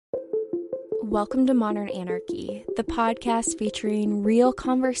Welcome to Modern Anarchy, the podcast featuring real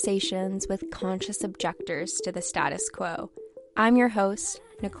conversations with conscious objectors to the status quo. I'm your host,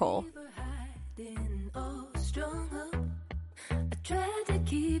 Nicole. I tried to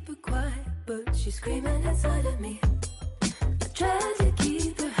keep her quiet, but she's screaming inside of me. I tried to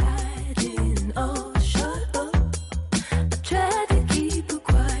keep her hiding, oh, shut up. I tried to keep her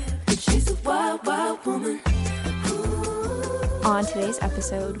quiet, but she's a wild, wild woman. On today's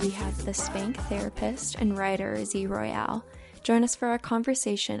episode, we have the Spank therapist and writer Z Royale join us for a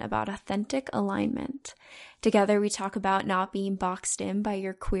conversation about authentic alignment. Together, we talk about not being boxed in by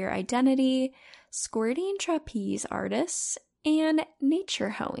your queer identity, squirting trapeze artists, and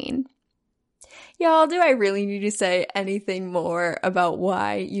nature hoeing. Y'all, do I really need to say anything more about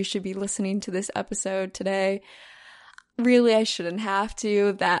why you should be listening to this episode today? Really, I shouldn't have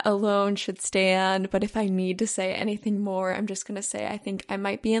to. That alone should stand. But if I need to say anything more, I'm just going to say I think I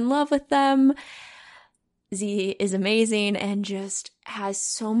might be in love with them. Z is amazing and just has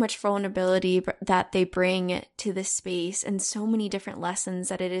so much vulnerability that they bring to this space and so many different lessons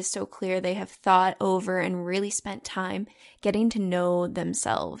that it is so clear they have thought over and really spent time getting to know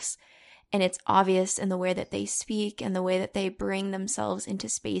themselves. And it's obvious in the way that they speak and the way that they bring themselves into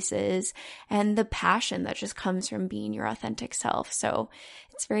spaces and the passion that just comes from being your authentic self. So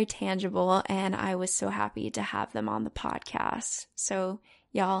it's very tangible, and I was so happy to have them on the podcast. So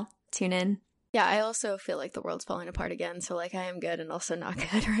y'all, tune in. Yeah, I also feel like the world's falling apart again. So like I am good and also not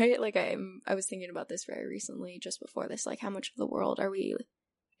good, right? Like I was thinking about this very recently, just before this, like how much of the world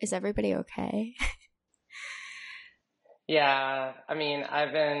is everybody okay? Yeah,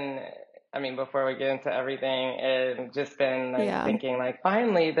 before we get into everything, it's just been thinking like,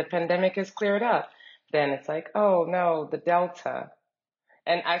 finally, the pandemic is cleared up. Then it's like, oh no, the Delta.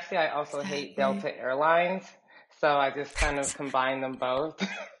 And actually, I also hate Delta Airlines. So I just kind of combine them both.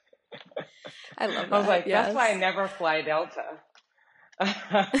 I love that. I was like, yes. That's why I never fly Delta.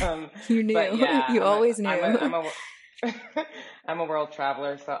 You knew. But yeah, you always knew. I'm a world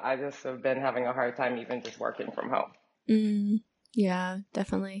traveler, so I just have been having a hard time even just working from home. Yeah,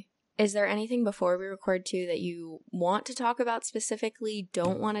 definitely. Is there anything before we record too that you want to talk about specifically,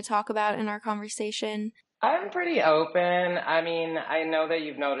 don't want to talk about in our conversation? I'm pretty open. I know that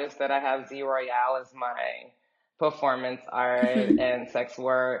you've noticed that I have Z Royale as my performance art and sex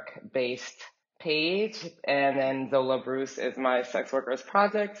work based page, and then Zola Bruce is my sex workers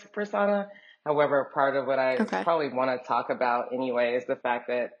project persona. However, part of what I probably want to talk about anyway is the fact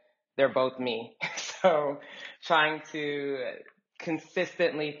that they're both me. So trying to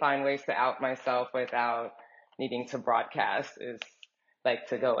consistently find ways to out myself without needing to broadcast is like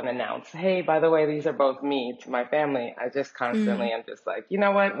to go and announce, hey, by the way, these are both me to my family. I just constantly am just like, you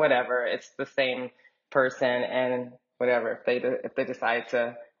know what, whatever. It's the same person, and whatever. If they decide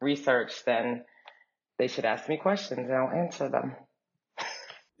to research, then they should ask me questions and I'll answer them.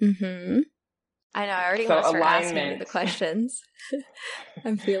 I know. I already want to start asking you the questions.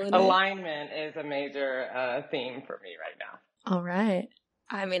 I'm feeling alignment is a major theme for me right now. All right.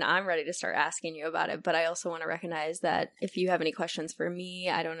 I'm ready to start asking you about it, but I also want to recognize that if you have any questions for me,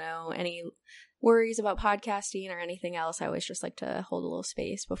 I don't know, any worries about podcasting or anything else, I always just like to hold a little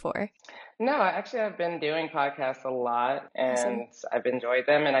space before. No, I've been doing podcasts a lot, and I've enjoed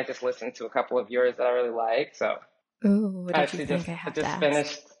them, and I just listened to a couple of yours that I really like. So, what did you think?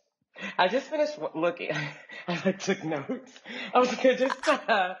 I just finished looking. I took notes. I just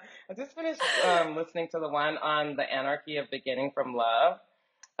finished listening to the one on the anarchy of beginning from love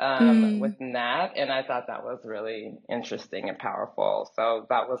with Nat, and I thought that was really interesting and powerful. So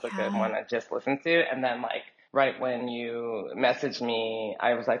that was a good one I just listened to. And then like right when you messaged me,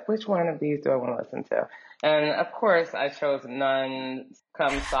 I was like, which one of these do I want to listen to? And of course, I chose None,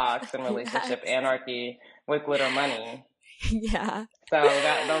 Cum Socks, and Relationship Anarchy with Glitter Money. Yeah. So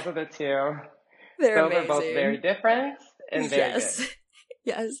those are the two. Those are both very different and very good.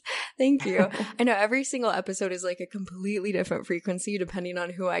 Yes. Thank you. I know every single episode is like a completely different frequency depending on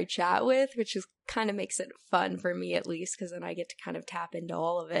who I chat with, which is kind of makes it fun for me at least, because then I get to kind of tap into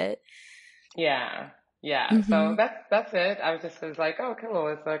all of it. Yeah. Yeah. So that's it. I was like, oh, okay, well,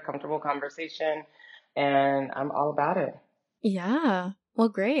 it's a comfortable conversation and I'm all about it. Yeah. Well,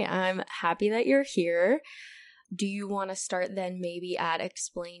 great. I'm happy that you're here. Do you want to start then maybe at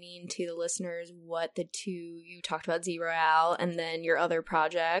explaining to the listeners what the two you talked about, Z Royale, and then your other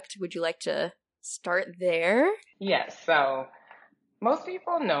project? Would you like to start there? Yes. So most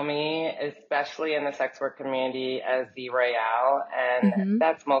people know me, especially in the sex work community, as Z Royale, and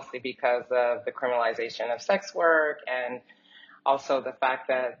that's mostly because of the criminalization of sex work and also the fact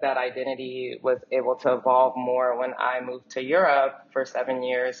that that identity was able to evolve more when I moved to Europe for 7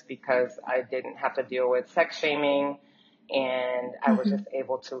 years because I didn't have to deal with sex shaming and I was just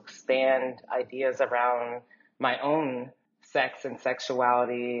able to expand ideas around my own sex and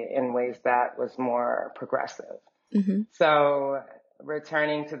sexuality in ways that was more progressive. So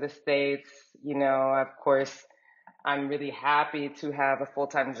returning to the States, of course, I'm really happy to have a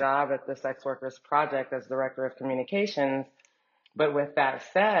full-time job at the Sex Workers Project as Director of Communications. But with that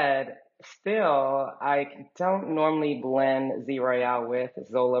said, still, I don't normally blend Z Royale with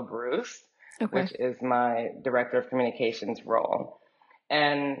Zola Bruce, which is my Director of Communications role.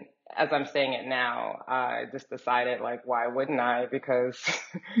 And as I'm saying it now, I just decided, like, why wouldn't I? Because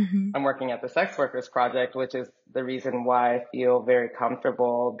I'm working at the Sex Workers Project, which is the reason why I feel very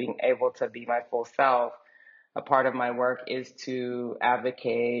comfortable being able to be my full self. A part of my work is to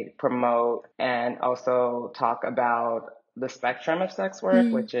advocate, promote, and also talk about the spectrum of sex work,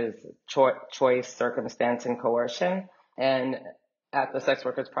 which is choice, circumstance, and coercion. And at the Sex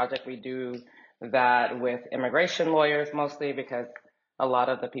Workers Project, we do that with immigration lawyers mostly because a lot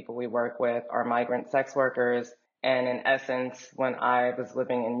of the people we work with are migrant sex workers. And in essence, when I was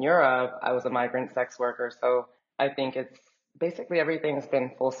living in Europe, I was a migrant sex worker. So I think it's basically everything's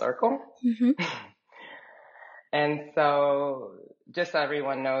been full circle. And so just so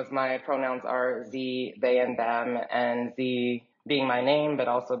everyone knows, my pronouns are Z, they, and them, and Z being my name, but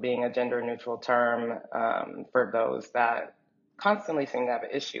also being a gender neutral term for those that constantly seem to have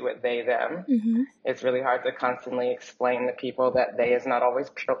an issue with they, them. It's really hard to constantly explain to people that they is not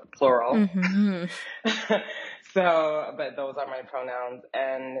always plural. So, but those are my pronouns.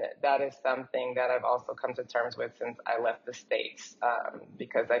 And that is something that I've also come to terms with since I left the States,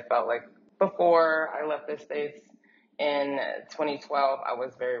 because I felt like before I left the States in 2012, I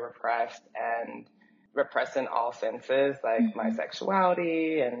was very repressed and repressed in all senses, like my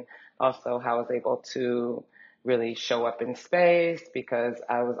sexuality and also how I was able to really show up in space because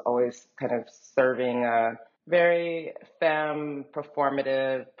I was always kind of serving a very femme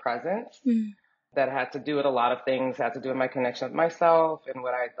performative presence that had to do with a lot of things, had to do with my connection with myself and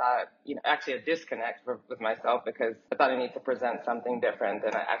what I thought, actually a disconnect with myself because I thought I needed to present something different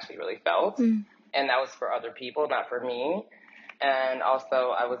than I actually really felt. And that was for other people, not for me. And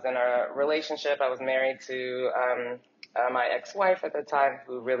also I was in a relationship. I was married to my ex-wife at the time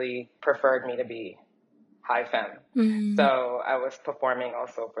who really preferred me to be high femme. So I was performing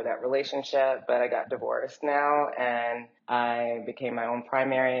also for that relationship, but I got divorced now and I became my own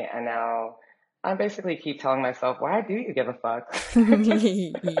primary and now I basically keep telling myself, why do you give a fuck?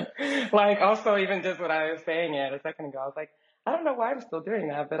 Like also even just what I was saying it a second ago, I was like, I don't know why I'm still doing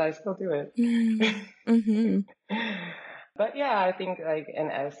that, but I still do it. But yeah, I think like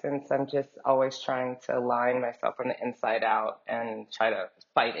in essence, I'm just always trying to align myself from the inside out and try to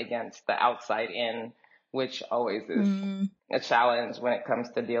fight against the outside in, which always is a challenge when it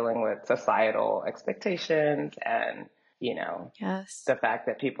comes to dealing with societal expectations and the fact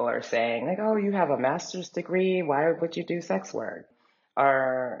that people are saying like, oh, you have a master's degree. Why would you do sex work?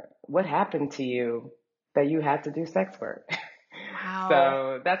 Or what happened to you that you had to do sex work? Wow.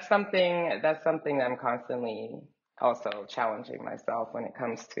 So that's something that I'm constantly also challenging myself when it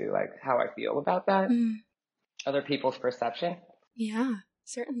comes to like how I feel about that. Other people's perception. Yeah,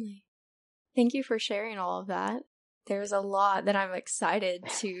 certainly. Thank you for sharing all of that. There's a lot that I'm excited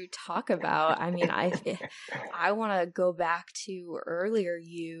to talk about. I mean, I want to go back to earlier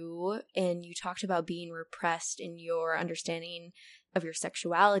and you talked about being repressed in your understanding of your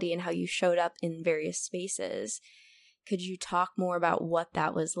sexuality and how you showed up in various spaces. Could you talk more about what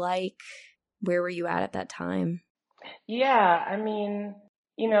that was like? Where were you at that time? Yeah, I mean,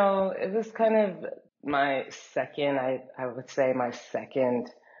 it was kind of my second, I would say my second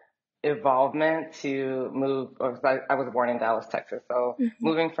involvement to move, or I was born in Dallas, Texas. So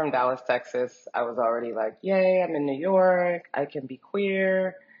moving from Dallas, Texas, I was already like, yay, I'm in New York. I can be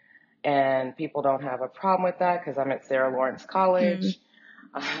queer. And people don't have a problem with that because I'm at Sarah Lawrence College,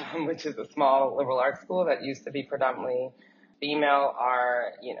 which is a small liberal arts school that used to be predominantly female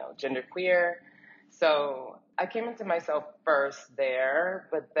or, genderqueer. So I came into myself first there,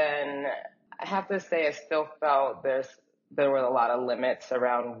 but then I have to say I still felt there were a lot of limits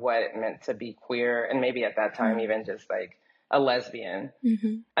around what it meant to be queer, and maybe at that time even just like a lesbian.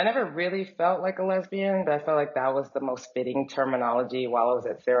 I never really felt like a lesbian, but I felt like that was the most fitting terminology while I was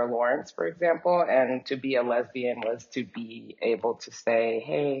at Sarah Lawrence, for example. And to be a lesbian was to be able to say,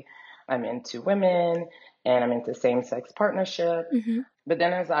 hey, I'm into women and I'm into same-sex partnership. But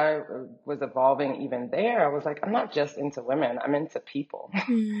then as I was evolving even there, I was like, I'm not just into women, I'm into people.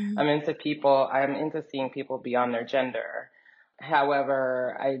 I'm into people. I'm into seeing people beyond their gender.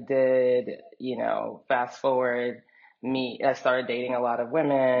 However, I did, fast forward I started dating a lot of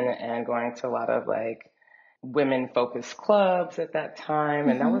women and going to a lot of like women focused clubs at that time.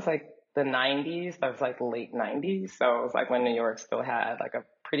 And that Mm-hmm. was like the 90s. That was like late 90s. So it was like when New York still had like a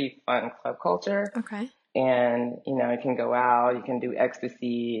pretty fun club culture. Okay. And, you can go out, you can do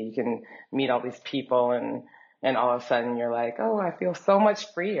ecstasy, you can meet all these people and all of a sudden you're like, oh, I feel so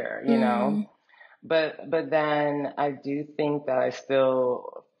much freer. But then I do think that I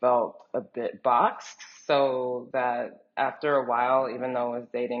still felt a bit boxed. So that after a while, even though I was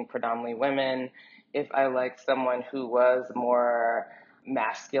dating predominantly women, if I liked someone who was more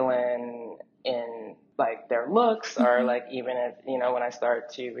masculine in like their looks, or Mm-hmm. like even if, when I started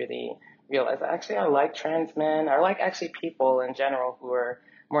to really realize actually I like trans men, or like actually people in general who are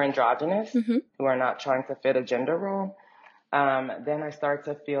more androgynous, Mm-hmm. who are not trying to fit a gender role, then I start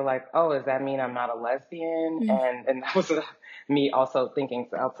to feel like, oh, does that mean I'm not a lesbian? Mm-hmm. And that was me also thinking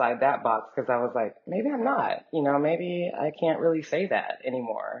outside that box, because I was like, maybe I'm not, maybe I can't really say that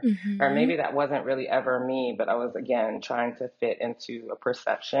anymore. Or Mm-hmm. maybe that wasn't really ever me, but I was, again, trying to fit into a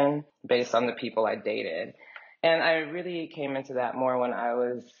perception based on the people I dated. And I really came into that more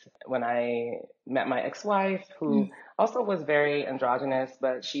when I met my ex-wife, who also was very androgynous,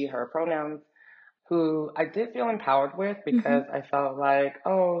 but she, her pronouns, who I did feel empowered with, Mm-hmm. because I felt like,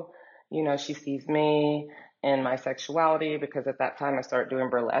 oh, she sees me and my sexuality, because at that time I started doing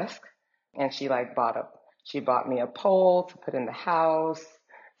burlesque, and she bought me a pole to put in the house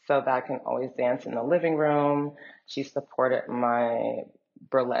so that I can always dance in the living room. She supported my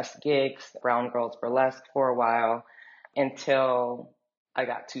burlesque gigs, Brown Girls Burlesque, for a while, until I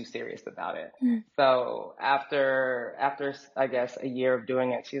got too serious about it. Mm. So after I guess a year of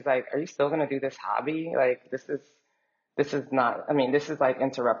doing it, she's like, "Are you still gonna do this hobby? Like this is not. I mean, this is like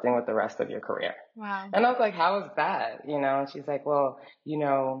interrupting with the rest of your career." Wow. And I was like, "How is that?" And she's like, "Well,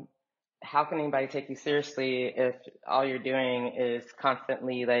 how can anybody take you seriously if all you're doing is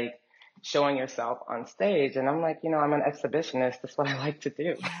constantly like showing yourself on stage?" And I'm like, I'm an exhibitionist. That's what I like to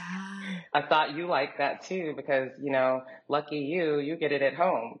do. Yeah. I thought you liked that too, because, lucky you get it at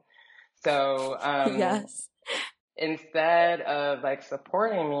home. So, Yes. instead of like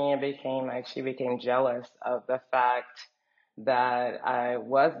supporting me, she became jealous of the fact that I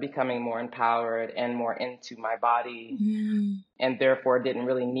was becoming more empowered and more into my body, Mm. and therefore didn't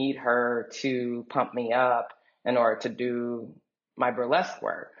really need her to pump me up in order to do my burlesque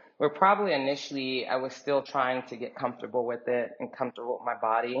work. Where probably initially I was still trying to get comfortable with it and comfortable with my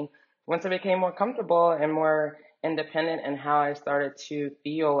body. Once I became more comfortable and more independent in how I started to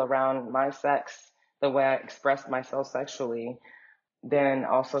feel around my sex, the way I expressed myself sexually, then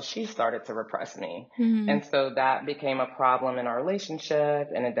also she started to repress me. Mm. And so that became a problem in our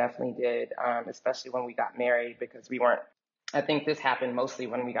relationship. And it definitely did, especially when we got married, because I think this happened mostly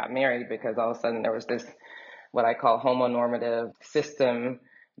when we got married, because all of a sudden there was this, what I call homonormative system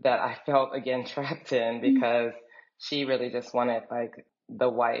that I felt again trapped in, because she really just wanted like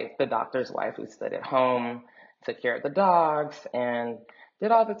the doctor's wife who stayed at home, took care of the dogs, and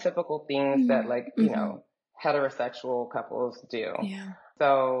did all the typical things that like, Mm-hmm. heterosexual couples do. Yeah.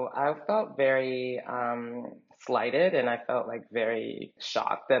 So I felt very slighted, and I felt like very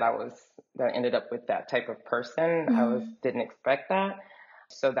shocked that I ended up with that type of person. Didn't expect that.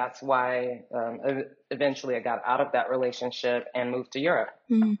 So that's why eventually I got out of that relationship and moved to Europe.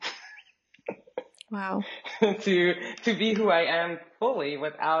 Mm. Wow. to be who I am fully,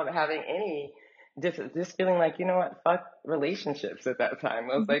 without having any just feeling like, what, fuck relationships at that time.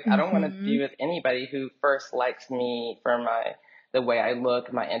 I was like, I don't want to be with anybody who first likes me for the way I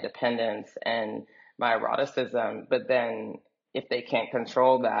look, my independence, and my eroticism, but then if they can't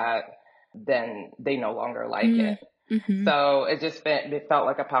control that, then they no longer like it. Mm-hmm. So it felt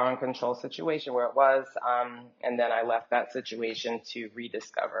like a power and control situation where it was. And then I left that situation to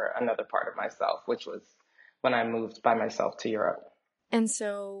rediscover another part of myself, which was when I moved by myself to Europe. And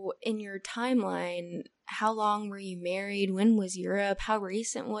so in your timeline, how long were you married? When was Europe? How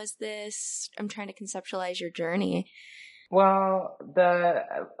recent was this? I'm trying to conceptualize your journey. Well,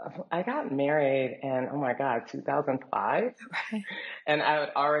 I got married in, oh my God, 2005. Okay. And I had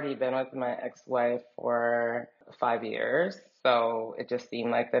already been with my ex-wife for 5 years. So it just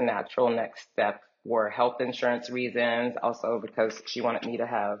seemed like the natural next step for health insurance reasons. Also because she wanted me to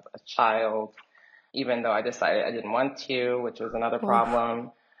have a child, even though I decided I didn't want to, which was another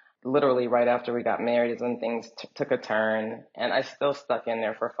problem. Literally right after we got married is when things took a turn, and I still stuck in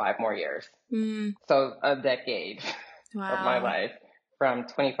there for 5 more years. So a decade. Wow. Of my life, from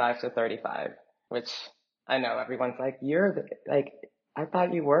 25 to 35, which I know everyone's like, I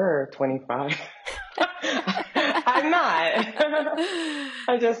thought you were 25. I I'm not.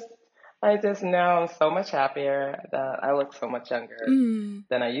 I just know I'm so much happier that I look so much younger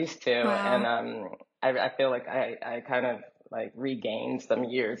than I used to. And Wow. I feel like I kind of like regained some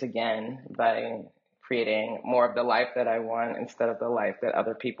years again by creating more of the life that I want instead of the life that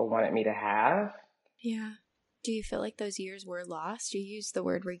other people wanted me to have. Yeah. Do you feel like those years were lost? You used the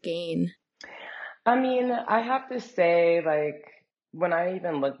word regain. I mean, I have to say, like, when I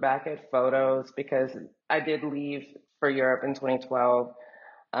even look back at photos, because I did leave for Europe in 2012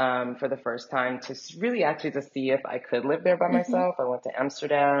 for the first time to really actually to see if I could live there by Mm-hmm. myself. I went to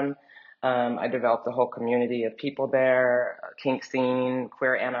Amsterdam. I developed a whole community of people there, a kink scene,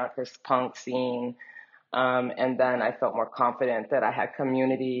 queer anarchist punk scene. And then I felt more confident that I had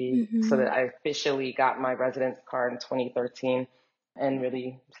community so Mm-hmm. that I officially got my residence card in 2013 and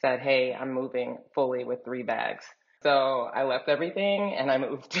really said, hey, I'm moving fully with 3 bags. So I left everything and I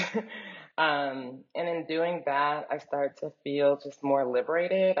moved. And in doing that, I started to feel just more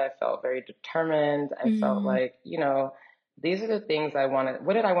liberated. I felt very determined. I felt Mm, like, these are the things I wanted.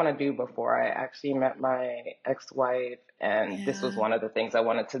 What did I want to do before I actually met my ex-wife? And this was yeah. one of the things I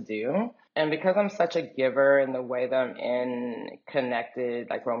wanted to do. And because I'm such a giver in the way that I'm in connected,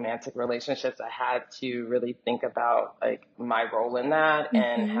 like romantic relationships, I had to really think about like my role in that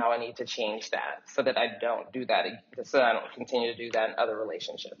and Mm-hmm. how I need to change that so that I don't do that, so that I don't continue to do that in other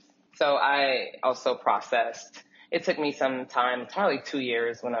relationships. So I also processed, it took me some time, probably 2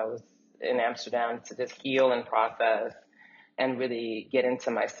 years when I was in Amsterdam to just heal and process and really get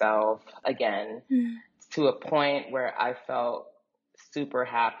into myself again Mm, to a point where I felt super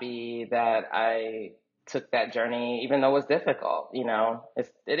happy that I took that journey, even though it was difficult.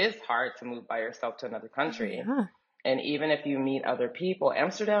 It is hard to move by yourself to another oh, country. yeah. And even if you meet other people,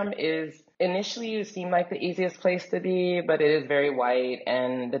 Amsterdam is initially you seem like the easiest place to be, but it is very white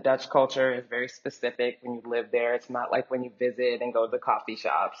and the Dutch culture is very specific when you live there. It's not like when you visit and go to the coffee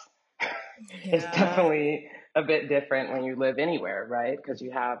shops. It's Yeah. definitely a bit different when you live anywhere, right? Because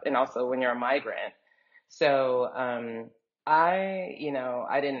and also when you're a migrant. So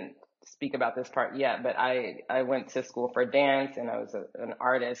I didn't speak about this part yet, but I went to school for dance and I was an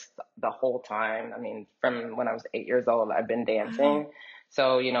artist the whole time. I mean, from when I was 8 years old, I've been Wow. dancing.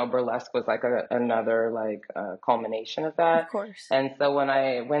 So, burlesque was like another like culmination of Of that. course. And so when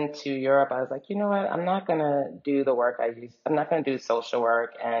I went to Europe, I was like, you know what? I'm not gonna do the work I'm not gonna do social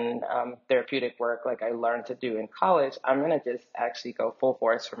work and therapeutic work like I learned to do in college. I'm gonna just actually go full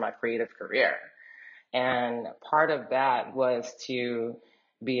force for my creative career. And part of that was to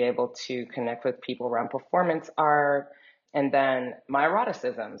be able to connect with people around performance art and then my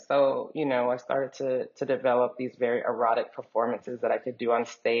eroticism. So, I started to develop these very erotic performances that I could do on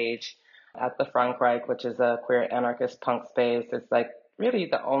stage at the Frankreich, which is a queer anarchist punk space. It's like really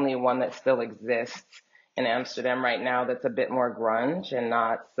the only one that still exists in Amsterdam right now that's a bit more grunge and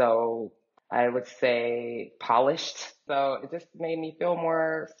not so, I would say, polished. So it just made me feel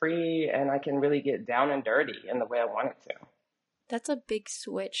more free and I can really get down and dirty in the way I wanted to. That's a big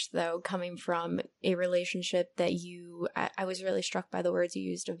switch, though, coming from a relationship that I was really struck by the words you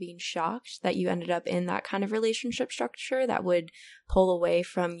used of being shocked that you ended up in that kind of relationship structure that would pull away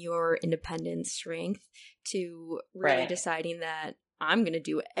from your independent strength to really Right. deciding that I'm going to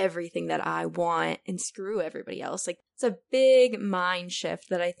do everything that I want and screw everybody else. Like, it's a big mind shift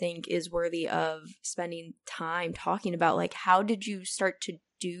that I think is worthy of spending time talking about. Like, how did you start to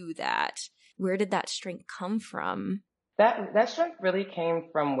do that? Where did that strength come from? That strength really came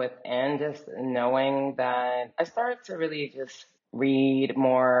from within, just knowing that I started to really just read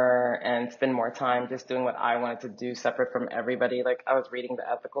more and spend more time just doing what I wanted to do separate from everybody. Like I was reading The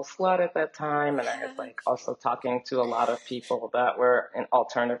Ethical Slut at that time and I was Yeah. like also talking to a lot of people that were in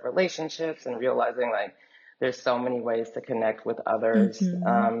alternative relationships and realizing like there's so many ways to connect with others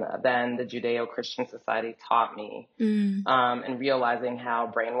Mm-hmm. than the Judeo-Christian society taught me. Mm. And realizing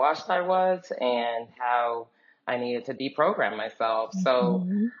how brainwashed I was and how I needed to deprogram myself. So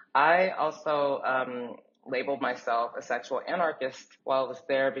Mm-hmm. I also labeled myself a sexual anarchist while I was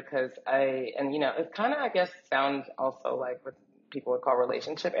there because it kind of, I guess, sounds also like what people would call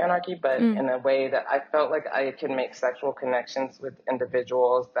relationship anarchy, but Mm. in a way that I felt like I can make sexual connections with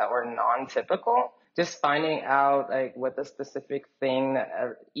individuals that were non-typical. Just finding out like what the specific thing that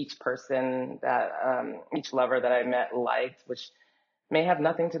each person that each lover that I met liked, which may have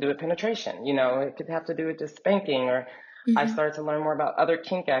nothing to do with penetration. It could have to do with just spanking or I Mm-hmm. started to learn more about other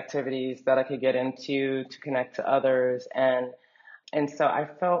kink activities that I could get into to connect to others. And so I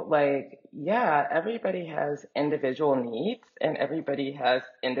felt like, yeah, everybody has individual needs and everybody has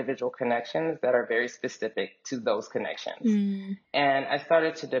individual connections that are very specific to those connections. Mm. And I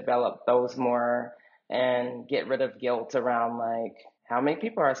started to develop those more and get rid of guilt around like how many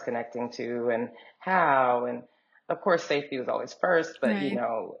people I was connecting to and how. And of course, safety was always first, but you Right.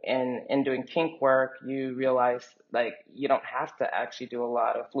 know, in doing kink work, you realize like you don't have to actually do a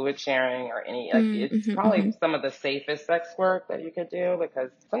lot of fluid sharing or any, like it's Mm-hmm, probably some of the safest sex work that you could do because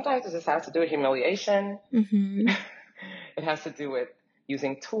sometimes it just has to do with humiliation. mm-hmm, It has to do with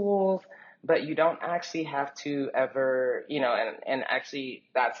using tools, but you don't actually have to ever, you know, and actually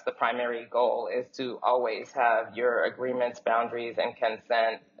that's the primary goal is to always have your agreements, boundaries, and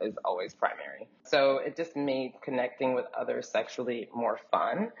consent is always primary. So it just made connecting with others sexually more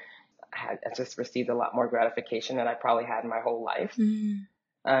fun. I just received a lot more gratification than I probably had in my whole life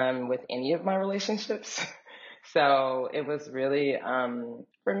mm-hmm. with any of my relationships. So it was really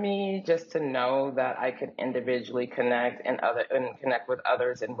for me just to know that I could individually connect and connect with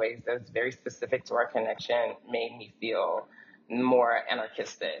others in ways that's very specific to our connection made me feel more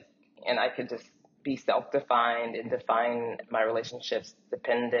anarchistic, and I could just be self-defined and define my relationships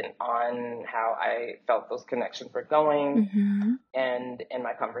dependent on how I felt those connections were going Mm-hmm. and in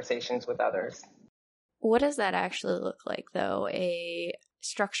my conversations with others. What does that actually look like, though? A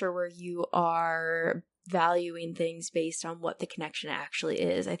structure where you are valuing things based on what the connection actually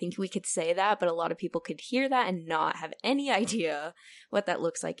is. I think we could say that, but a lot of people could hear that and not have any idea what that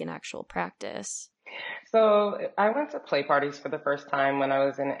looks like in actual practice. So I went to play parties for the first time when I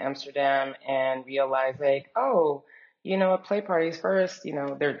was in Amsterdam and realized like, oh, you know, at play parties first, you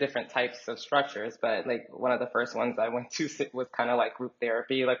know, there are different types of structures, but like one of the first ones I went to was kind of like group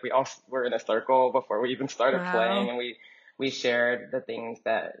therapy. Like we all were in a circle before we even started playing, Wow. and we shared the things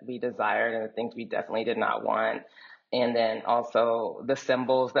that we desired and the things we definitely did not want. And then also the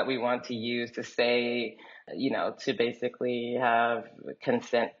symbols that we want to use to say, you know, to basically have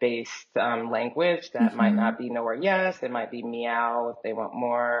consent-based language that might Mm-hmm. not be no or yes. It might be meow if they want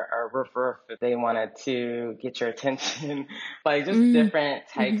more, or roof roof if they wanted to get your attention. Like just different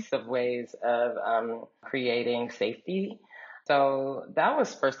Mm-hmm. types of ways of creating safety. So that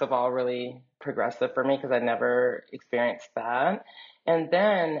was first of all really progressive for me because I never experienced that. And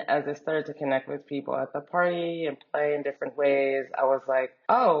then as I started to connect with people at the party and play in different ways, I was like,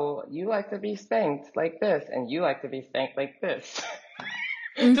 oh, you like to be spanked like this, and you like to be spanked like this.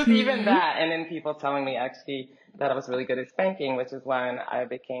 Just even Mm-hmm. that. And then people telling me actually that I was really good at spanking, which is when I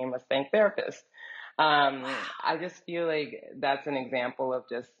became a spank therapist. I just feel like that's an example of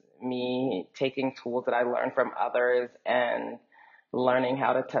just me taking tools that I learned from others and learning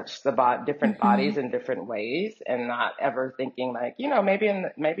how to touch different Mm-hmm. bodies in different ways and not ever thinking like, you know,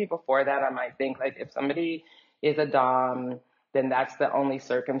 maybe before that I might think like if somebody is a dom, then that's the only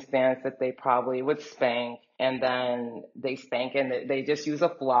circumstance that they probably would spank. And then they spank and they just use a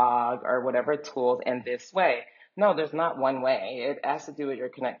flog or whatever tools in this way. No, there's not one way. It has to do with your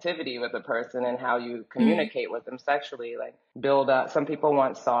connectivity with the person and how you communicate with them sexually. Like build up. Some people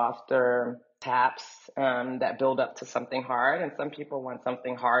want softer taps that build up to something hard, and some people want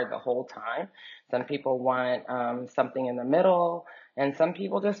something hard the whole time. Some people want something in the middle, and some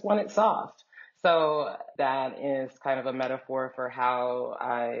people just want it soft. So that is kind of a metaphor for how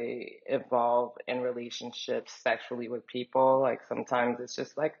I evolve in relationships sexually with people. Like sometimes it's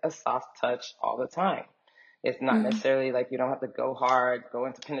just like a soft touch all the time. It's not Mm-hmm. necessarily like you don't have to go hard, go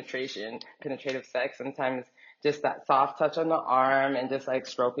into penetrative sex. Sometimes just that soft touch on the arm and just like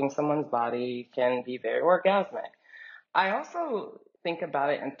stroking someone's body can be very orgasmic. I also think about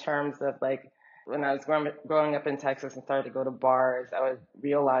it in terms of like when I was growing up in Texas and started to go to bars, I would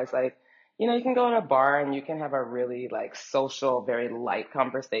realize like, you know, you can go to a bar and you can have a really like social, very light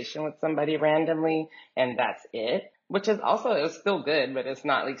conversation with somebody randomly, and that's it. Which is also it was still good, but it's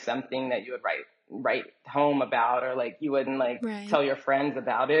not like something that you would write home about or like you wouldn't like Right. tell your friends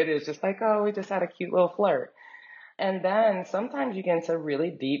about it. It's just like, oh, we just had a cute little flirt. And then sometimes you get into really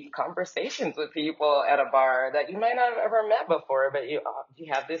deep conversations with people at a bar that you might not have ever met before, but you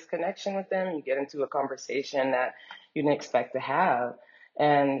have this connection with them. You get into a conversation that you didn't expect to have.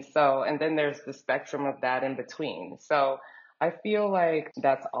 And then there's the spectrum of that in between. So I feel like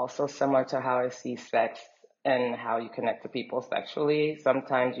that's also similar to how I see sex and how you connect to people sexually.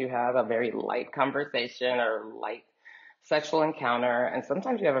 Sometimes you have a very light conversation or light sexual encounter, and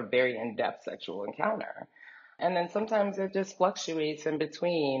sometimes you have a very in-depth sexual encounter. And then sometimes it just fluctuates in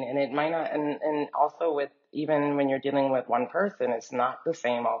between, and it might not, and also with even when you're dealing with one person, it's not the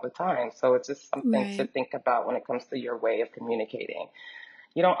same all the time. So it's just something to Right. think about when it comes to your way of communicating.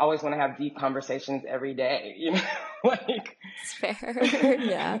 You don't always want to have deep conversations every day, you know, like, It's fair.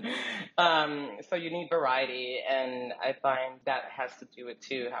 Yeah. so you need variety. And I find that has to do with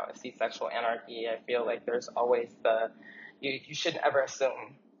too, how I see sexual anarchy. I feel like there's always you shouldn't ever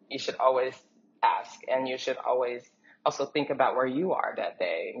assume. You should always ask. And you should always also think about where you are that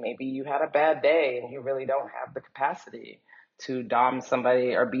day. Maybe you had a bad day and you really don't have the capacity to dom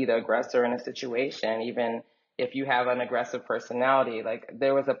somebody or be the aggressor in a situation, even if you have an aggressive personality. Like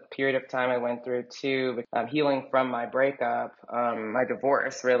there was a period of time I went through too, healing from my breakup, my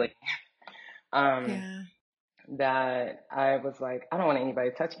divorce really, Yeah. that I was like, I don't want anybody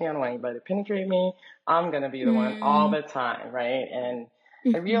to touch me. I don't want anybody to penetrate me. I'm going to be the one all the time. Right. And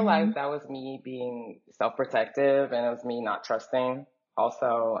I realized that was me being self-protective, and it was me not trusting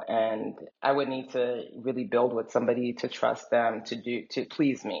also. And I would need to really build with somebody to trust them to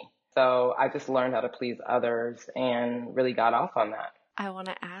please me. So I just learned how to please others and really got off on that. I want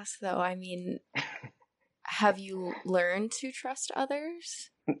to ask though, I mean, have you learned to trust others?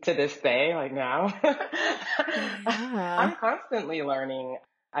 To this day, like now, Yeah. I'm constantly learning.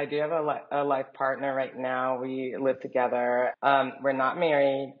 I do have a life partner right now. We live together. We're not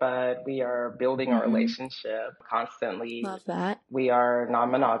married, but we are building a relationship constantly. Love that. We are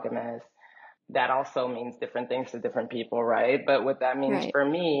non-monogamous. That also means different things to different people, right? But what that means Right. for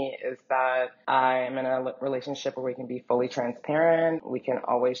me is that I am in a relationship where we can be fully transparent. We can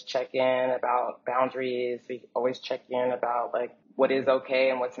always check in about boundaries. We always check in about like what is okay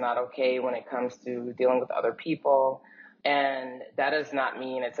and what's not okay when it comes to dealing with other people. And that does not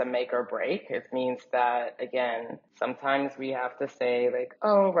mean it's a make or break. It means that, again, sometimes we have to say like,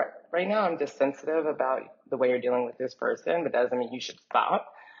 oh, right now I'm just sensitive about the way you're dealing with this person, but that doesn't mean you should stop.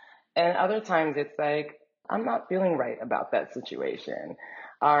 And other times it's like, I'm not feeling right about that situation.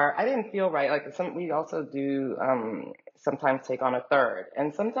 Or I didn't feel right. Like we also do sometimes take on a third.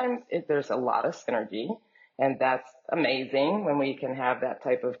 And sometimes there's a lot of synergy. And that's amazing when we can have that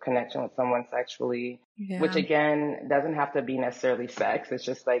type of connection with someone sexually, which again, doesn't have to be necessarily sex. It's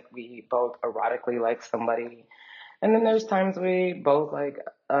just like we both erotically like somebody. And then there's times we both like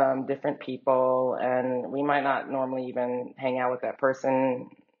different people, and we might not normally even hang out with that person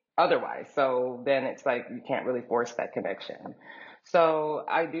otherwise. So then it's like you can't really force that connection. So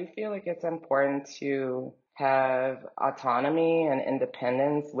I do feel like it's important to have autonomy and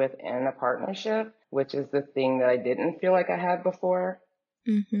independence within a partnership, which is the thing that I didn't feel like I had before.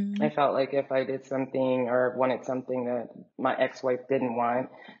 I felt like if I did something or wanted something that my ex-wife didn't want,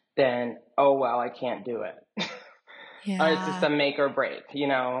 then, oh, well, I can't do it. Or it's just a make or break, you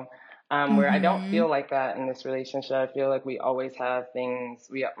know? Where I don't feel like that in this relationship. I feel like we always have things.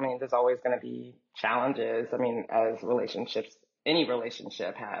 There's always going to be challenges. As relationships, any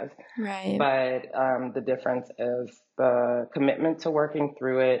relationship has. Right. But the difference is the commitment to working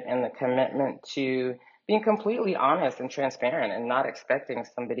through it and the commitment to being completely honest and transparent and not expecting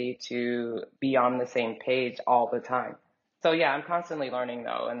somebody to be on the same page all the time. So yeah, I'm constantly learning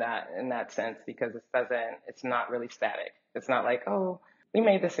though in that sense, because it's not really static. It's not like, oh, we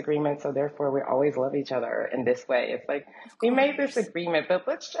made this agreement, so therefore we always love each other in this way. It's like, we made this agreement, but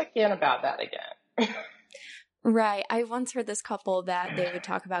let's check in about that again. Right. I once heard this couple that they would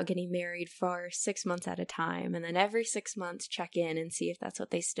talk about getting married for 6 months at a time, and then every 6 months check in and see if that's what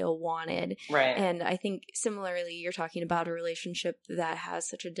they still wanted. Right. And I think similarly, you're talking about a relationship that has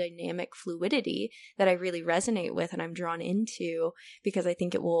such a dynamic fluidity that I really resonate with and I'm drawn into, because I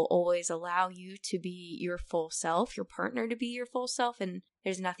think it will always allow you to be your full self, your partner to be your full self, and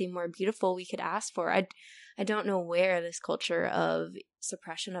there's nothing more beautiful we could ask for. I don't know where this culture of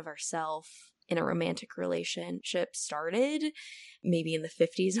suppression of ourself in a romantic relationship started, maybe in the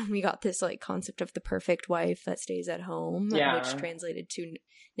 50s when we got this like concept of the perfect wife that stays at home, which translated to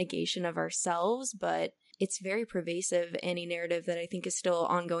negation of ourselves. But it's very pervasive, any narrative that I think is still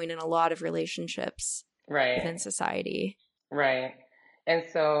ongoing in a lot of relationships within society. Right. And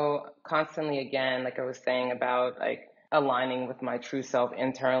so constantly, again, like I was saying about like aligning with my true self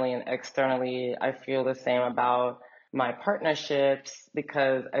internally and externally, I feel the same about my partnerships,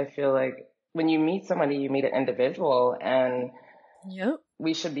 because I feel like when you meet somebody, you meet an individual, and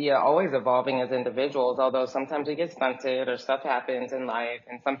we should be always evolving as individuals, although sometimes we get stunted or stuff happens in life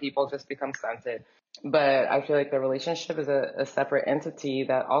and some people just become stunted. But I feel like the relationship is a separate entity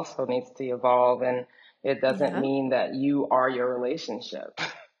that also needs to evolve, and it doesn't mean that you are your relationship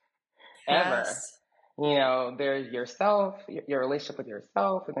ever. You know, there's yourself, your relationship with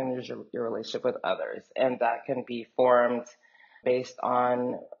yourself, and then there's your relationship with others. And that can be formed based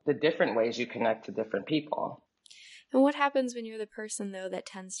on the different ways you connect to different people. And what happens when you're the person, though, that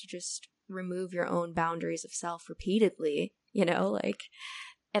tends to just remove your own boundaries of self repeatedly, you know, like,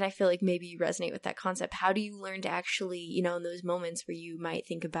 and I feel like maybe you resonate with that concept. How do you learn to actually, you know, in those moments where you might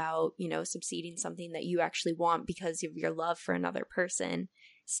think about, you know, subsiding something that you actually want because of your love for another person,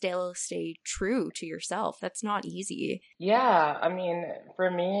 still stay true to yourself. That's not easy. Yeah, I mean, for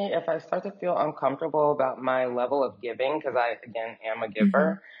me, if I start to feel uncomfortable about my level of giving, because I, again, am a Mm-hmm.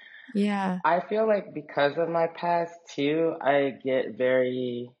 giver, Yeah. I feel like because of my past too, I get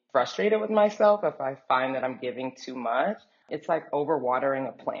very frustrated with myself if I find that I'm giving too much. It's like overwatering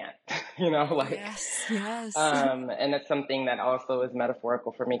a plant, like, Yes, yes. and it's something that also is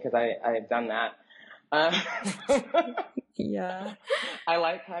metaphorical for me because I've done that. Um, Yeah. I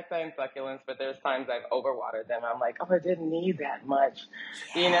like cacti and succulents, but there's times I've overwatered them. I'm like, oh, I didn't need that much,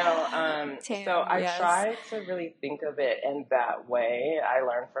 Yeah. So Tam, I yes. try to really think of it in that way. I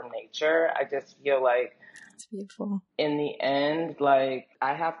learn from nature. I just feel like It's beautiful. in the end, like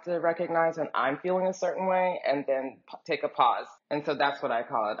I have to recognize when I'm feeling a certain way and then take a pause. And so that's what I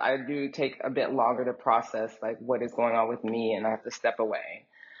call it. I do take a bit longer to process like what is going on with me, and I have to step away.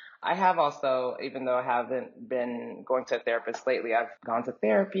 I have also, even though I haven't been going to a therapist lately, I've gone to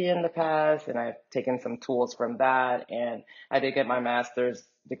therapy in the past and I've taken some tools from that. And I did get my master's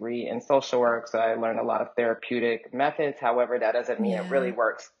degree in social work, so I learned a lot of therapeutic methods. However, that doesn't mean it really Yeah.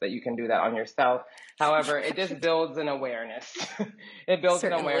 works, that you can do that on yourself. However, it just builds an awareness. It builds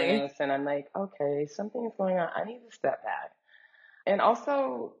an Certainly. awareness, and I'm like, okay, something's going on. I need to step back. And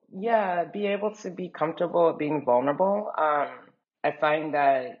also, yeah, be able to be comfortable at being vulnerable. I find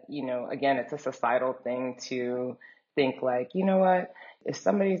that, again, it's a societal thing to think like, you know what, if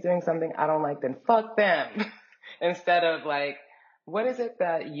somebody's doing something I don't like, then fuck them. Instead of like, what is it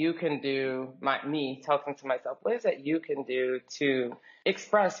that you can do, me talking to myself, what is it you can do to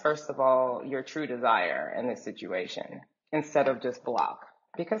express, first of all, your true desire in this situation instead of just block?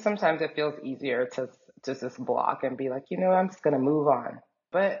 Because sometimes it feels easier to just block and be like, I'm just going to move on.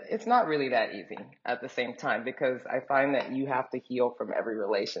 But it's not really that easy at the same time, because I find that you have to heal from every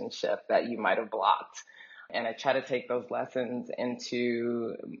relationship that you might have blocked. And I try to take those lessons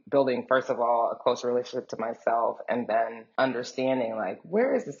into building, first of all, a close relationship to myself, and then understanding like,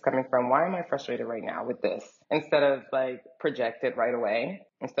 where is this coming from? Why am I frustrated right now with this? Instead of like project it right away,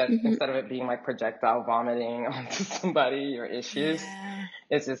 Hmm. instead of it being like projectile vomiting onto somebody, your issues, Yeah.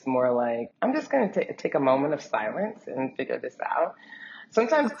 it's just more like, I'm just going to take a moment of silence and figure this out.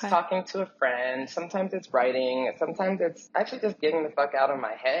 Sometimes it's Okay. talking to a friend. Sometimes it's writing. Sometimes it's actually just getting the fuck out of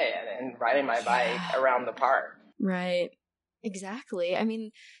my head and riding my bike Yeah. around the park. Right. Exactly. I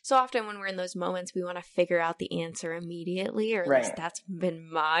mean, so often when we're in those moments, we want to figure out the answer immediately, or at least Right. that's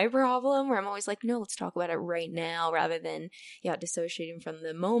been my problem, where I'm always like, no, let's talk about it right now, rather than, dissociating from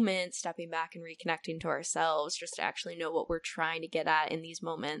the moment, stepping back and reconnecting to ourselves, just to actually know what we're trying to get at in these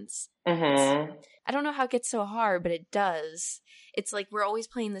moments. Mm-hmm. I don't know how it gets so hard, but it does. It's like we're always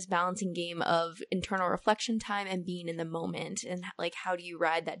playing this balancing game of internal reflection time and being in the moment. And like, how do you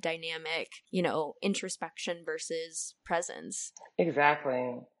ride that dynamic, introspection versus presence?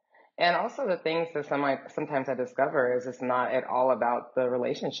 Exactly. And also the things that sometimes I discover is it's not at all about the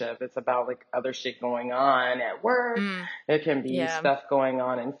relationship. It's about like other shit going on at work. Mm, It can be yeah. stuff going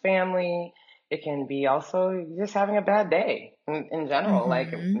on in family. It can be also just having a bad day in general,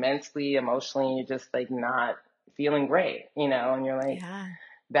 like Mm-hmm. mentally, emotionally, you're just like not feeling great, and you're like, Yeah.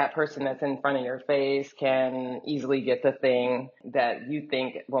 that person that's in front of your face can easily get the thing that you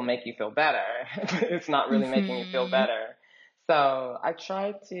think will make you feel better. It's not really making you feel Mm-hmm. better. So I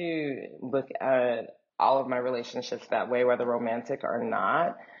try to look at all of my relationships that way, whether romantic or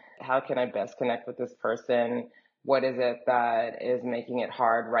not. How can I best connect with this person? What is it that is making it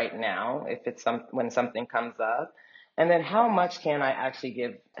hard right now, if it's when something comes up? And then how much can I actually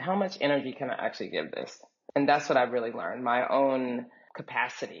give? How much energy can I actually give this? And that's what I've really learned, my own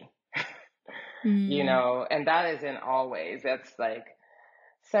capacity, Mm, and that is in all ways. That's like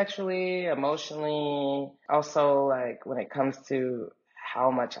sexually, emotionally, also like when it comes to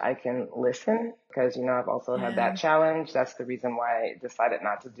how much I can listen, because, I've also had yeah. that challenge. That's the reason why I decided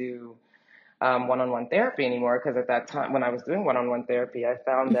not to do one-on-one therapy anymore, because at that time when I was doing one-on-one therapy, I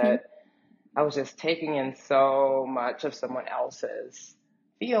found Mm-hmm. that I was just taking in so much of someone else's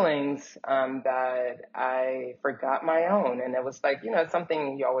feelings that I forgot my own. And it was like, it's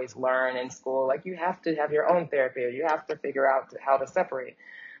something you always learn in school. Like, you have to have your own therapy, or you have to figure out how to separate.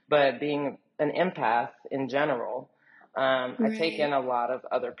 But being an empath in general, I take Right. in a lot of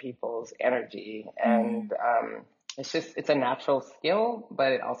other people's energy. And Mm. it's a natural skill,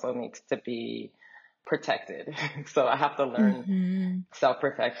 but it also needs to be protected. So I have to learn Mm-hmm.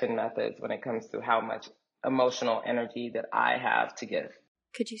 self-protection methods when it comes to how much emotional energy that I have to give.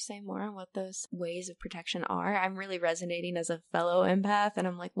 Could you say more on what those ways of protection are? I'm really resonating as a fellow empath, and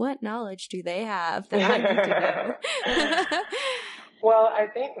I'm like, what knowledge do they have that I need to know? Well, I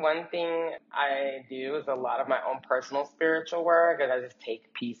think one thing I do is a lot of my own personal spiritual work, and I just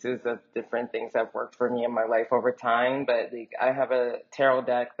take pieces of different things that have worked for me in my life over time. But like, I have a tarot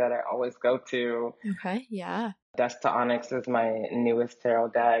deck that I always go to. Okay, yeah. Desk to Onyx is my newest tarot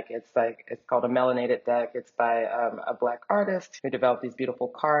deck. It's called a melanated deck. It's by a black artist who developed these beautiful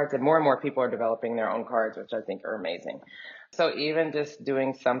cards, and more people are developing their own cards, which I think are amazing. So even just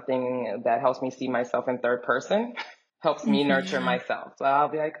doing something that helps me see myself in third person helps me nurture Mm-hmm. myself. So I'll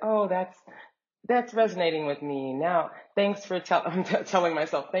be like, oh, that's resonating with me now. Thanks for I'm telling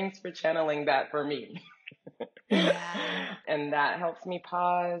myself, thanks for channeling that for me. Yeah. And that helps me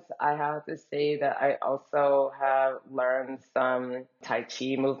pause. I have to say that I also have learned some Tai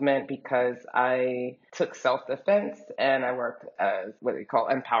Chi movement because I took self-defense and I worked as what they call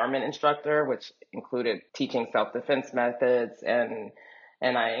empowerment instructor, which included teaching self-defense methods and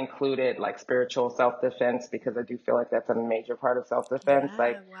I included like spiritual self-defense because I do feel like that's a major part of self-defense, Yeah,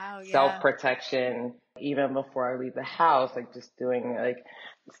 like wow, yeah. self-protection, even before I leave the house, like just doing like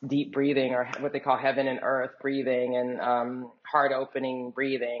deep breathing or what they call heaven and earth breathing and heart opening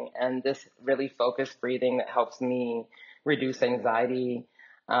breathing. And this really focused breathing that helps me reduce anxiety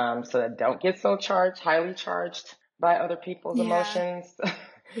so that I don't get so highly charged by other people's Yeah, emotions.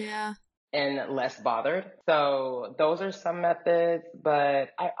 yeah. And less bothered. So those are some methods, but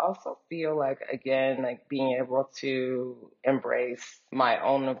I also feel like, again, like being able to embrace my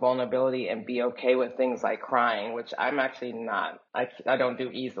own vulnerability and be okay with things like crying, which I'm actually not, I don't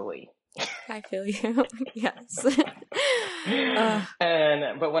do easily. I feel you. Yes. uh,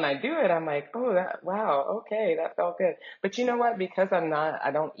 But when I do it, I'm like, oh, wow, okay, that felt good. But you know what? Because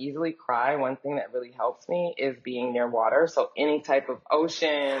I don't easily cry. One thing that really helps me is being near water. So any type of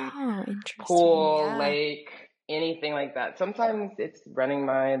ocean, oh, interesting. pool, Yeah. lake, anything like that. Sometimes it's running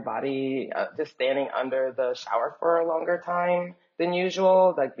my body, just standing under the shower for a longer time than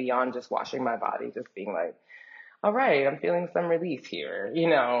usual, like beyond just washing my body, just being like, all right, I'm feeling some relief here, you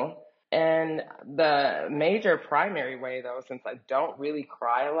know? And the major primary way though, since I don't really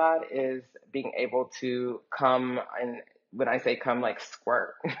cry a lot, is being able to come and when I say come, like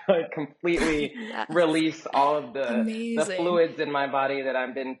squirt, like completely Yes. release all of the Amazing. fluids in my body that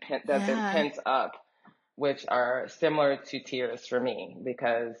have been Yeah. pent up, which are similar to tears for me,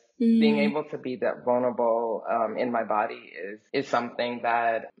 because being Mm, able to be that vulnerable in my body is something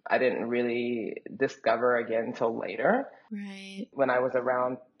that I didn't really discover again until later right. when I was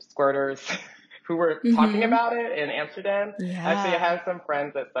around squirters who were talking Mm-hmm. about it in Amsterdam. Actually, I Yeah. have some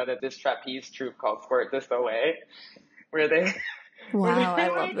friends that started this trapeze troupe called Squirt This Away, where they where Wow, they I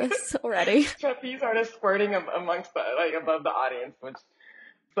love were this already. trapeze artists squirting amongst the like above the audience, which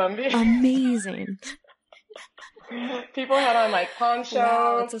some Amazing. people had on like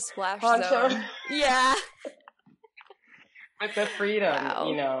Wow, it's a splash ponchos zone. Yeah. with the freedom,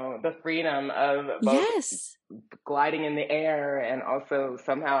 Wow. the freedom of both Yes. gliding in the air and also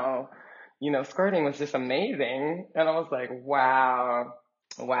somehow, skirting was just amazing. And I was like, wow,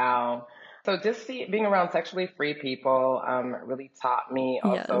 wow. So just being around sexually free people really taught me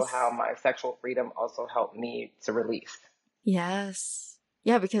also how Yes. my sexual freedom also helped me to release. Yes.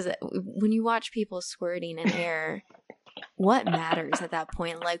 Yeah, because when you watch people squirting in air, what matters at that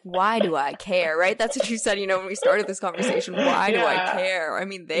point? Like, why do I care, right? That's what you said, when we started this conversation. Why do I Yeah, care? I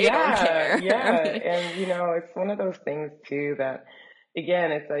mean, they don't yeah, care. I yeah. mean, And, it's one of those things too that,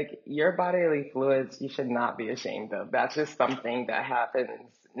 again, it's like your bodily fluids you should not be ashamed of. That's just something that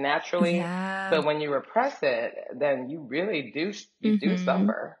happens naturally. yeah. But when you repress it, then you really you do Mm-hmm.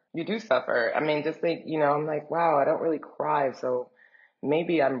 suffer. You do suffer. I mean, just think, I'm like, wow, I don't really cry. So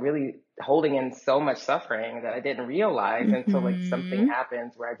maybe I'm really holding in so much suffering that I didn't realize until like something Mm-hmm.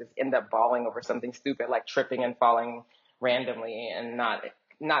 happens where I just end up bawling over something stupid, like tripping and falling randomly and not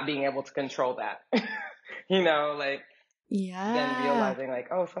being able to control that. Like then Yeah. realizing like,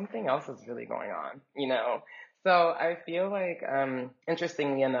 oh, something else is really going on. So I feel like,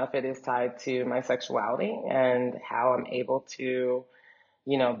 interestingly enough, it is tied to my sexuality and how I'm able to,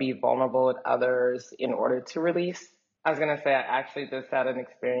 be vulnerable with others in order to release. I was going to say, I actually just had an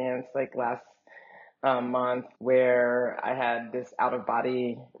experience like last month where I had this out of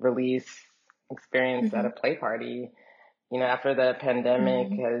body release experience at Mm-hmm. a play party. After the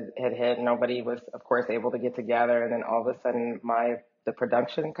pandemic Mm-hmm. had hit, nobody was, of course, able to get together. And then all of a sudden, the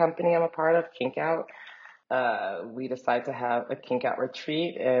production company I'm a part of, Kink Out, we decided to have a Kink Out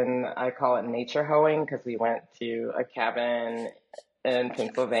retreat, and I call it nature hoeing because we went to a cabin in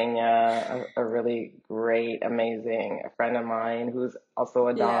Pennsylvania. A really great, amazing friend of mine who's also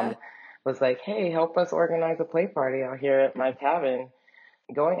a Yeah. dom was like, "Hey, help us organize a play party out here at my cabin."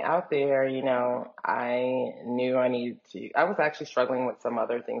 going out there, I knew I needed I was actually struggling with some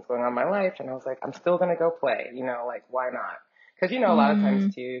other things going on in my life. And I was like, I'm still going to go play, like, why not? Because, a lot of times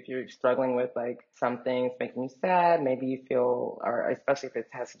Mm, too, if you're struggling with like some things making you sad, maybe you feel, or especially if it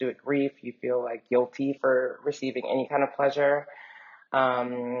has to do with grief, you feel like guilty for receiving any kind of pleasure.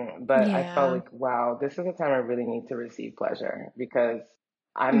 But I felt yeah. like, wow, this is a time I really need to receive pleasure because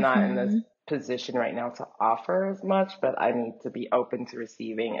I'm not in this Mm-hmm. position right now to offer as much, but I need to be open to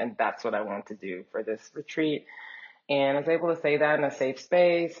receiving. And that's what I want to do for this retreat. And I was able to say that in a safe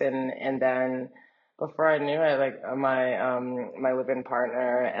space. And then before I knew it, like my live-in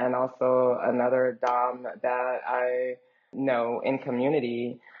partner and also another Dom that I know in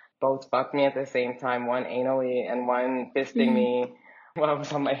community both fucked me at the same time, one anally and one fisting Mm, me while I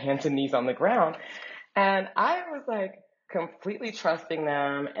was on my hands and knees on the ground. And I was like completely trusting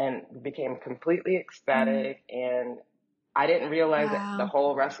them and became completely mm. ecstatic. And I didn't realize that the Wow.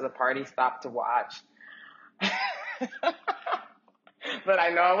 whole rest of the party stopped to watch. But I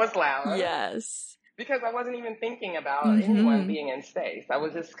know I was loud Yes. because I wasn't even thinking about anyone Mm-hmm. being in space. I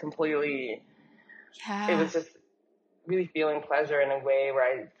was just completely, it Yeah. was just really feeling pleasure in a way where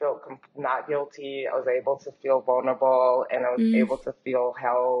I felt not guilty. I was able to feel vulnerable and I was Mm, able to feel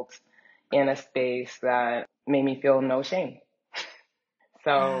held in a space that made me feel no shame.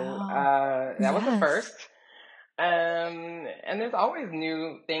 So wow. that was the Yes. first. And there's always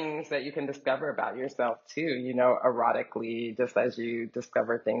new things that you can discover about yourself too, erotically, just as you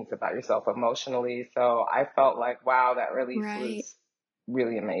discover things about yourself emotionally. So I felt like, wow, that release Right. was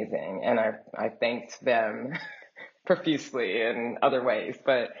really amazing. And I thanked them profusely in other ways,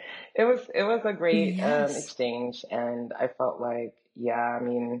 but it was a great Yes. exchange. And I felt like, yeah, I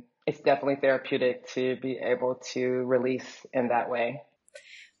mean, it's definitely therapeutic to be able to release in that way.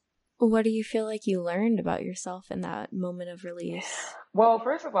 What do you feel like you learned about yourself in that moment of release? Well,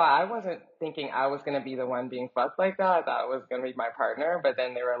 first of all, I wasn't thinking I was going to be the one being fucked like that. I thought it was going to be my partner. But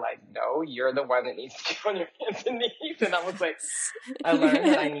then they were like, no, you're the one that needs to get on your hands and knees. And I was like, I learned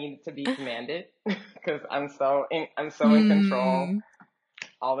that I needed to be commanded because I'm so in control Mm.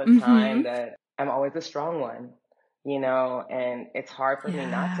 all the Mm-hmm. time that I'm always the strong one, and it's hard for me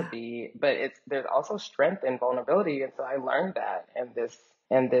not to Yeah. be, but there's also strength in vulnerability. And so I learned that in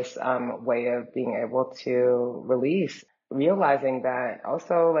this way of being able to release, realizing that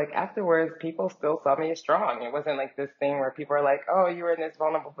also like afterwards, people still saw me as strong. It wasn't like this thing where people are like, oh, you were in this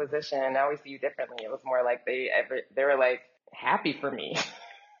vulnerable position. And now we see you differently. It was more like they were like happy for me,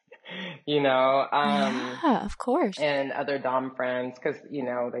 you know? Yeah, of course. And other dom friends, because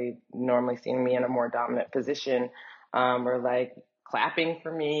they normally see me in a more dominant position, were like clapping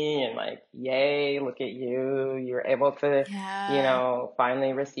for me and like, yay, look at you, you're able to Yeah.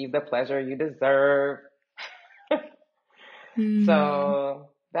 finally receive the pleasure you deserve. Hmm. So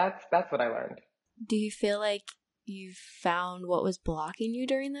that's what I learned. Do you feel like you found what was blocking you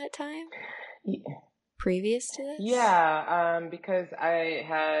during that time previous to this? Yeah, because I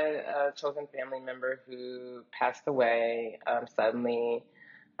had a chosen family member who passed away suddenly.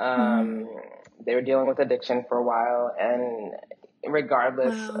 Um, Mm. they were dealing with addiction for a while, and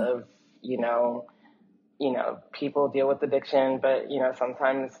regardless Wow. of you know, people deal with addiction, but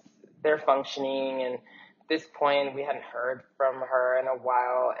sometimes they're functioning. And at this point, we hadn't heard from her in a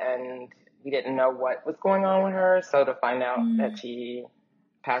while, and we didn't know what was going on with her. So to find out that Mm. she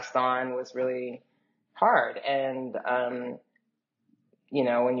passed on was really hard. And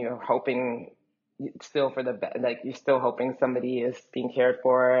when you're hoping still for the best, like you're still hoping somebody is being cared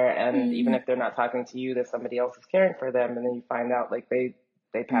for, and even Mm. if they're not talking to you, that somebody else is caring for them, and then you find out like they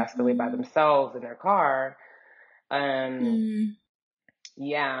passed away by Mm-hmm. themselves in their car. um Mm.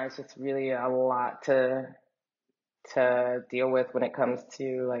 yeah, it's just really a lot to deal with when it comes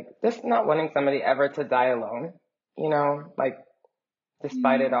to like just not wanting somebody ever to die alone, like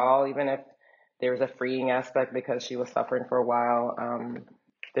despite it Mm. all, even if there was a freeing aspect because she was suffering for a while,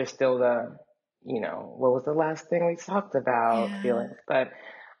 there's still what was the last thing we talked about? Yeah. Feelings. But,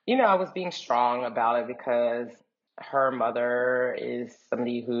 I was being strong about it because her mother is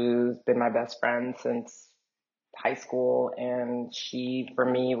somebody who's been my best friend since high school. And she, for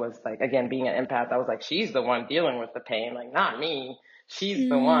me, was like, again, being an empath, I was like, she's the one dealing with the pain, like, not me. She's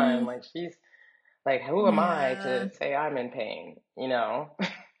the one. Mm. Like, she's like, who am I Yeah. to say I'm in pain?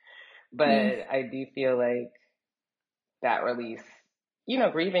 But Mm. I do feel like that release,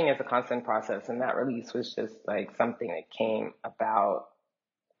 grieving is a constant process, and that release was just like something that came about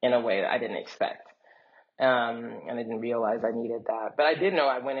in a way that I didn't expect. And I didn't realize I needed that. But I did know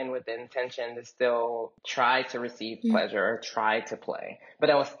I went in with the intention to still try to receive Mm. pleasure, try to play. But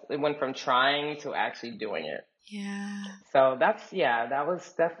it went from trying to actually doing it. Yeah. So that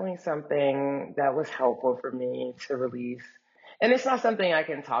was definitely something that was helpful for me to release. And it's not something I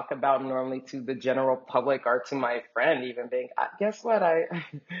can talk about normally to the general public or to my friend even being, guess what? I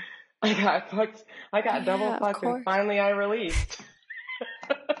got fucked. I got double Yeah, of fucked and course. finally I released.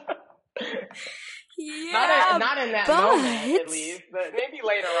 Yeah, Not in that moment, but at least, but maybe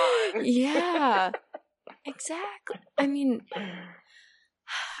later on. yeah, exactly. I mean,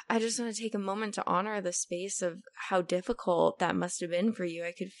 I just want to take a moment to honor the space of how difficult that must have been for you.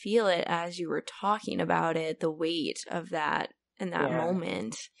 I could feel it as you were talking about it, the weight of that in that Yeah,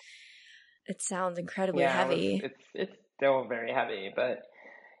 moment. It sounds incredibly yeah, heavy. it's still very heavy, but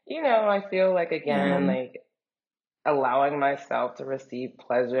I feel like again, Yeah. like allowing myself to receive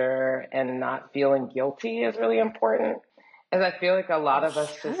pleasure and not feeling guilty is really important. As I feel like a lot of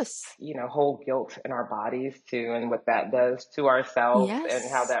us just, Yes. hold guilt in our bodies too, and what that does to ourselves and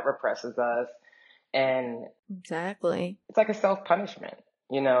how Yes. that represses us. And Exactly. it's like a self punishment,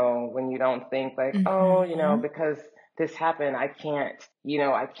 when you don't think like, oh, Mm-hmm. because this happened, I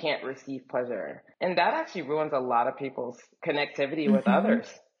can't receive pleasure. And that actually ruins a lot of people's connectivity with Mm-hmm.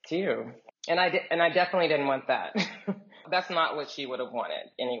 others too. And I definitely didn't want that. That's not what she would have wanted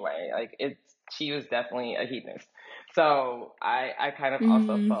anyway. Like she was definitely a hedonist. So I kind of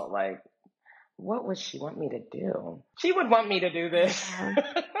also Mm-hmm. felt like, what would she want me to do? She would want me to do this. Yeah.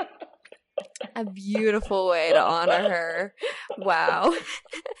 A beautiful way to honor her. Wow.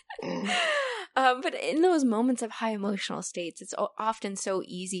 But in those moments of high emotional states, it's often so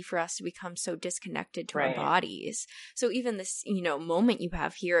easy for us to become so disconnected to our Right. bodies. So even this, moment you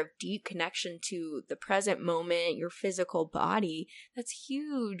have here of deep connection to the present moment, your physical body, that's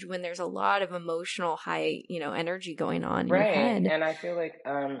huge when there's a lot of emotional high, energy going on in your Right. head. And I feel like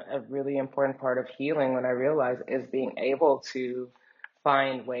a really important part of healing when I realized is being able to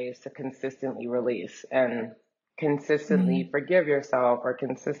find ways to consistently release and consistently forgive yourself or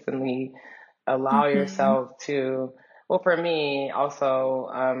consistently allow Mm-hmm. yourself to, well, for me, also,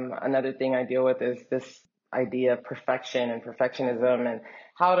 another thing I deal with is this idea of perfection and perfectionism and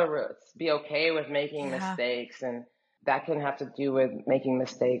how to be okay with making Yeah. mistakes. And that can have to do with making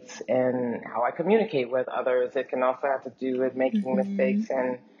mistakes in how I communicate with others. It can also have to do with making Mm-hmm. mistakes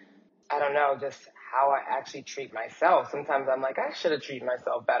and I don't know, just how I actually treat myself. Sometimes I'm like, I should have treated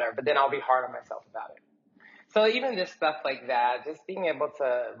myself better, but then I'll be hard on myself about it. So even just stuff like that, just being able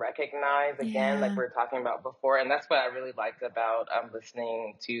to recognize again, like Yeah. we were talking about before, and that's what I really liked about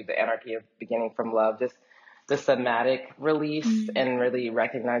listening to the Anarchy of Beginning from Love, just the somatic release Mm. and really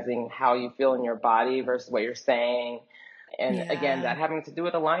recognizing how you feel in your body versus what you're saying. And again, Yeah. that having to do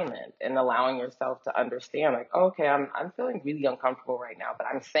with alignment and allowing yourself to understand, like, oh, okay, I'm feeling really uncomfortable right now, but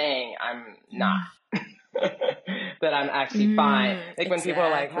I'm saying I'm not. That I'm actually fine. Like when people are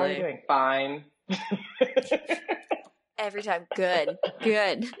like, how are you Exactly. doing? Fine. Every time. Good.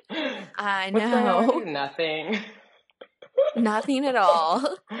 Good. I What's going on with you? know. Nothing. Nothing at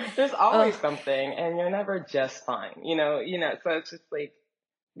all. There's always Oh, something and you're never just fine. So it's just like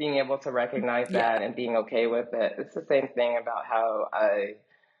being able to recognize yeah. that and being okay with it. It's the same thing about how I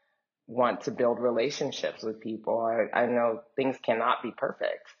want to build relationships with people. I know things cannot be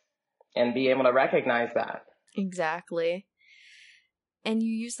perfect and be able to recognize that. Exactly. And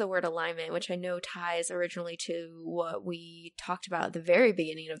you use the word alignment, which I know ties originally to what we talked about at the very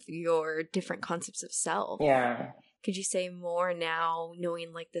beginning of your different concepts of self. Yeah. Could you say more now,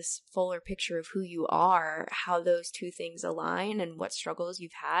 knowing like this fuller picture of who you are, how those two things align and what struggles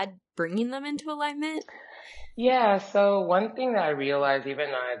you've had bringing them into alignment? Yeah, so one thing that I realized even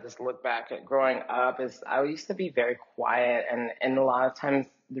when I just look back at growing up is I used to be very quiet and a lot of times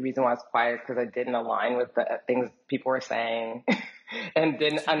the reason why I was quiet is because I didn't align with the things people were saying and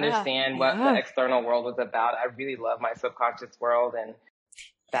didn't Yeah. understand what the Yeah. external world was about. I really love my subconscious world and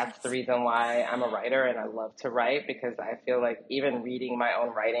that's the Yes. reason why I'm a writer and I love to write because I feel like even reading my own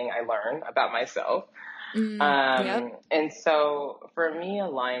writing, I learn about myself. Yep. And so for me,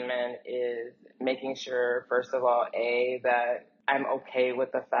 alignment is making sure, first of all, that I'm okay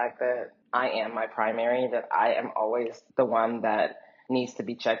with the fact that I am my primary, that I am always the one that needs to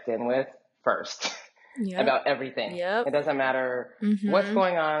be checked in with first Yep. about everything. Yep. It doesn't matter what's Mm-hmm.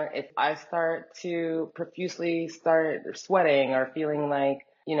 going on. If I start to profusely start sweating or feeling like,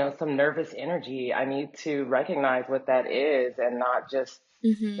 some nervous energy, I need to recognize what that is and not just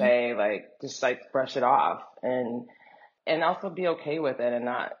Mm-hmm. say just brush it off and also be okay with it and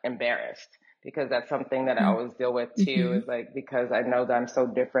not embarrassed because that's something that I always deal with too Mm-hmm. is like because I know that I'm so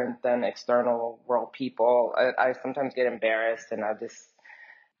different than external world people. I sometimes get embarrassed and I just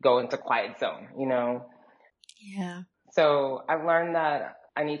go into quiet zone. Yeah. So I've learned that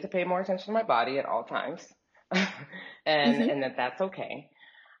I need to pay more attention to my body at all times and Mm-hmm. that's okay.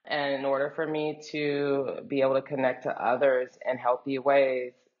 And in order for me to be able to connect to others in healthy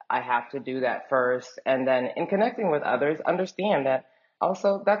ways, I have to do that first. And then in connecting with others, understand that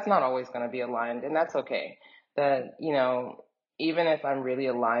also that's not always going to be aligned, and that's okay. That, even if I'm really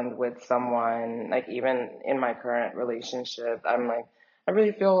aligned with someone, like even in my current relationship, I'm like, I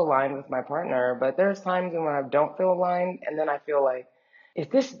really feel aligned with my partner, but there's times when I don't feel aligned, and then I feel like, is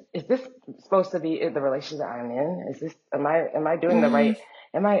this supposed to be the relationship that I'm in? Is this am I doing the Mm, right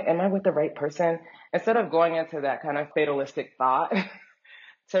am I with the right person? Instead of going into that kind of fatalistic thought,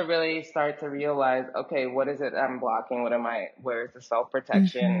 to really start to realize, okay, what is it I'm blocking? Where is the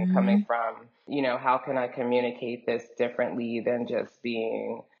self-protection coming mm-hmm. from? How can I communicate this differently than just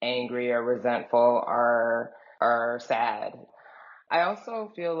being angry or resentful or sad? I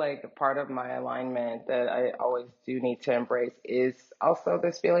also feel like part of my alignment that I always do need to embrace is also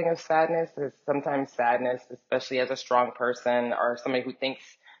this feeling of sadness. There's sometimes sadness, especially as a strong person or somebody who thinks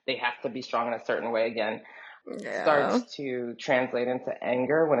they have to be strong in a certain way again, Yeah. starts to translate into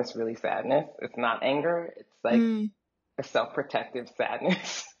anger when it's really sadness. It's not anger, it's like Mm, a self-protective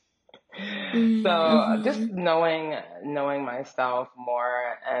sadness. So just mm-hmm. knowing myself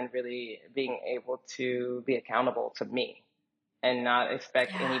more and really being able to be accountable to me and not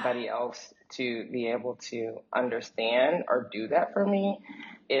expect Yeah. anybody else to be able to understand or do that for me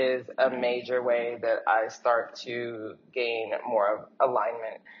is a major way that I start to gain more of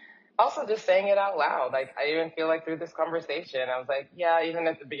alignment. Also, just saying it out loud. Like, I even feel like through this conversation, I was like, yeah, even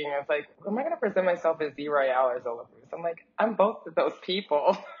at the beginning, I was like, am I going to present myself as Z Royale or Zola Bruce? I'm like, I'm both of those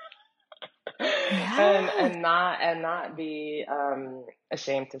people. and Yeah. and not be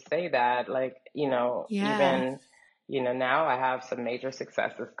ashamed to say that. Like, Yeah. even now I have some major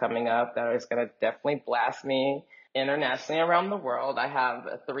successes coming up that is going to definitely blast me internationally around the world. I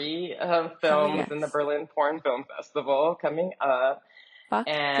have three Hell films in the yes. Berlin Porn Film Festival coming up, Fuck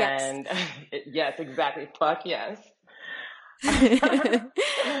yes. and yes, exactly, fuck yes.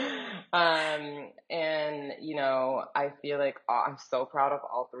 And I feel like, I'm so proud of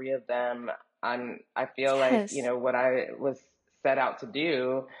all three of them. I feel like, Yes. what I was set out to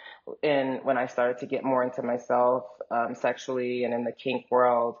do, and when I started to get more into myself, sexually and in the kink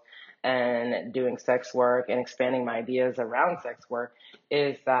world and doing sex work and expanding my ideas around sex work,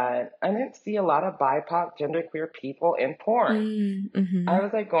 is that I didn't see a lot of BIPOC genderqueer people in porn. Mm-hmm. I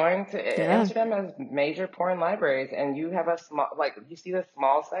was like going to Yeah. Amsterdam has major porn libraries, and you have a small, like, you see this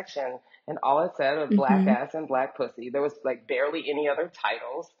small section, and all it said was black Mm-hmm. ass and black pussy. There was like barely any other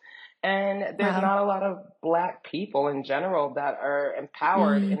titles, and there's Wow. not a lot of black people in general that are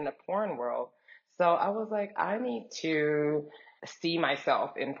empowered Mm. in the porn world. So I was like, I need to see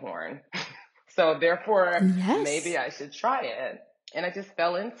myself in porn. So therefore, maybe Yes. I should try it. And I just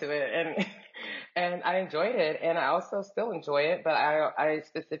fell into it, and and I enjoyed it, and I also still enjoy it. But I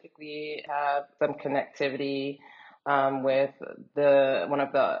specifically have some connectivity with the one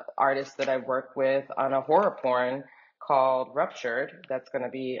of the artists that I work with on a horror porn called Ruptured. That's going to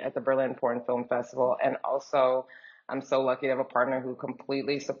be at the Berlin Porn Film Festival, and also I'm so lucky to have a partner who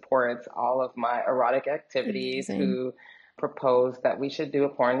completely supports all of my erotic activities, Amazing. who proposed that we should do a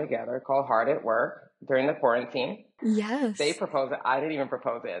porn together called Hard at Work during the quarantine. They Yes. proposed it. I didn't even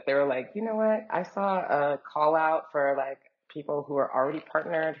propose it. They were like, you know what? I saw a call out for like people who are already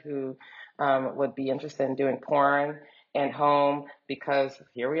partnered who would be interested in doing porn and home, because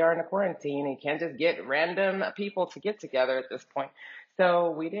here we are in a quarantine and you can't just get random people to get together at this point.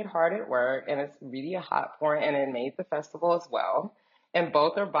 So we did Hard at Work, and it's really a hot porn, and it made the festival as well. And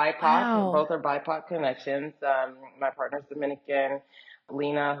both are BIPOC, Wow. both are BIPOC connections. My partner's Dominican.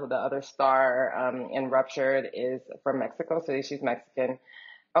 Lena, who the other star in Ruptured, is from Mexico, so she's Mexican.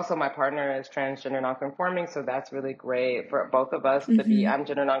 Also, my partner is transgender nonconforming, so that's really great for both of us to be. Mm-hmm. I'm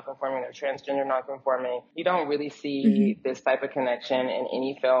gender nonconforming or transgender nonconforming. You don't really Mm-hmm. see this type of connection in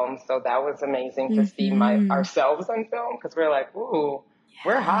any film, so that was amazing to see Mm-hmm. ourselves on film, because we're like, ooh,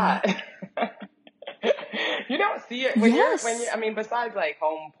 we're Yeah. hot. You don't see it when you Yes. I mean, besides like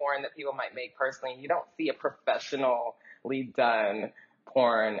home porn that people might make personally, you don't see a professionally done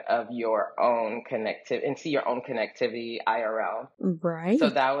porn of your own connective and see your own connectivity IRL. So Right.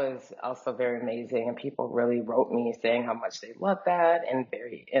 that was also very amazing, and people really wrote me saying how much they love that, and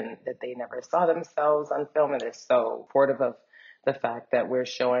that they never saw themselves on film, and they're so supportive of the fact that we're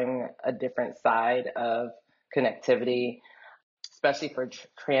showing a different side of connectivity, especially for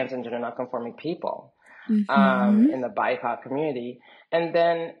trans and gender nonconforming people Mm-hmm. in the BIPOC community. And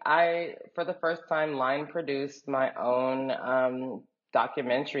then I, for the first time, line produced my own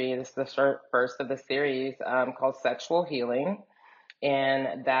documentary. This is the first of the series, called Sexual Healing.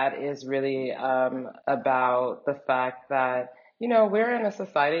 And that is really about the fact that, we're in a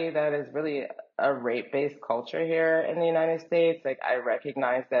society that is really a rape-based culture here in the United States. Like, I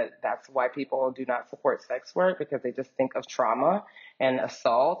recognize that that's why people do not support sex work, because they just think of trauma and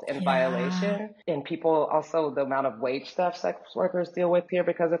assault and Yeah. violation. And people also, the amount of wage stuff sex workers deal with here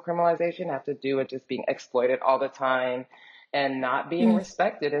because of criminalization have to do with just being exploited all the time and not being Mm.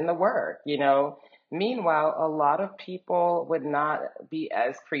 respected in the work. Meanwhile, a lot of people would not be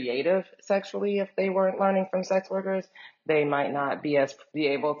as creative sexually if they weren't learning from sex workers. They might not be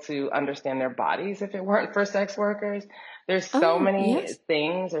able to understand their bodies if it weren't for sex workers. There's so Oh, many yes.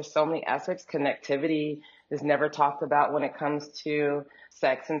 things, there's so many aspects. Connectivity is never talked about when it comes to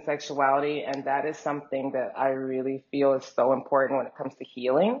sex and sexuality, and that is something that I really feel is so important when it comes to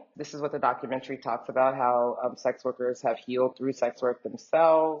healing. This is what the documentary talks about, how sex workers have healed through sex work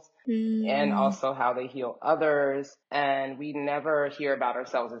themselves, and Mm. also how they heal others. And we never hear about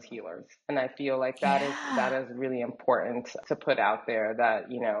ourselves as healers. And I feel like that Yeah. is really important to put out there, that,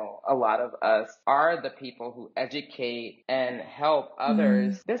 a lot of us are the people who educate and help Mm.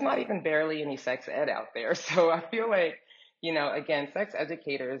 others. There's not even barely any sex ed out there. So I feel like, again, sex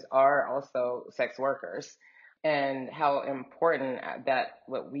educators are also sex workers, and how important that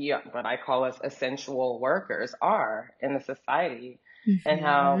what I call as essential workers are in the society, and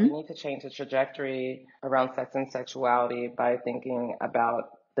how we Mm-hmm. need to change the trajectory around sex and sexuality by thinking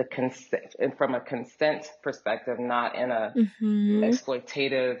about the consent, and from a consent perspective, not in a Mm-hmm.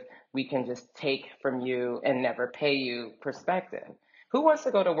 exploitative, we can just take from you and never pay you perspective. Who wants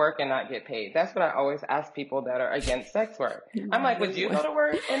to go to work and not get paid? That's what I always ask people that are against sex work. I'm like, would No you one. go to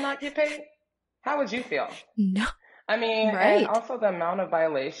work and not get paid? How would you feel? No. I mean, and Right. also the amount of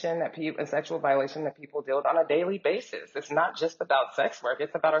violation that people, sexual violation that people deal with on a daily basis. It's not just about sex work.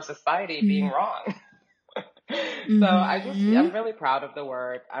 It's about our society being wrong. So Mm-hmm. I'm really proud of the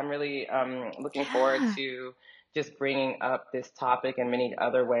work. I'm really looking forward Yeah. to just bringing up this topic in many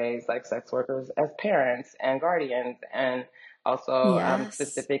other ways, like sex workers as parents and guardians, and also Yes.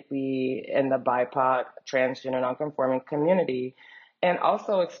 specifically in the BIPOC, transgender, nonconforming community, and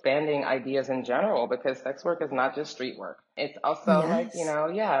also expanding ideas in general, because sex work is not just street work. It's also like,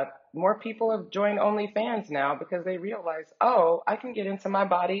 Yes. yeah, more people have joined OnlyFans now because they realize, oh, I can get into my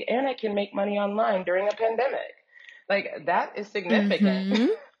body and I can make money online during a pandemic. Like, that is significant. Mm-hmm.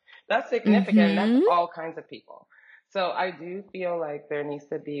 That's significant. That's Mm-hmm. all kinds of people. So I do feel like there needs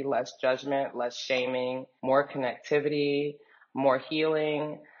to be less judgment, less shaming, more connectivity, more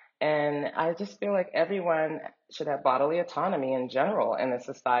healing. And I just feel like everyone should have bodily autonomy in general in the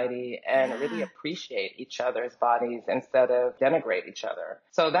society, and really Yeah. appreciate each other's bodies instead of denigrate each other.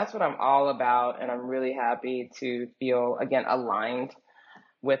 So that's what I'm all about. And I'm really happy to feel, again, aligned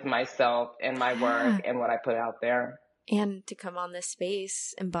with myself and my work Yeah. and what I put out there. And to come on this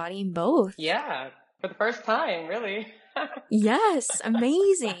space embodying both. Yeah, for the first time, really. Yes,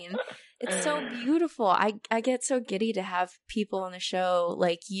 amazing. It's so beautiful. I get so giddy to have people on the show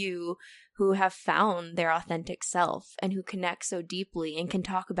like you who have found their authentic self and who connect so deeply and can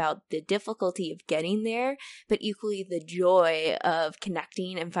talk about the difficulty of getting there, but equally the joy of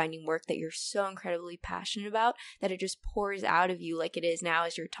connecting and finding work that you're so incredibly passionate about that it just pours out of you like it is now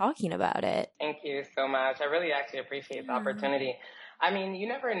as you're talking about it. Thank you so much. I really actually appreciate the Yeah. opportunity. I mean, you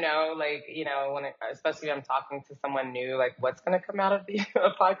never know, like, especially when I'm talking to someone new, like what's going to come out of the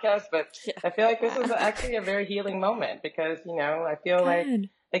podcast. But I feel like this is actually a very healing moment, because, I feel like, Good.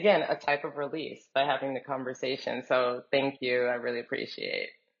 again, a type of release by having the conversation. So thank you. I really appreciate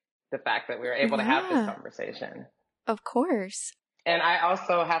the fact that we were able to have this Yeah, conversation. of course. And I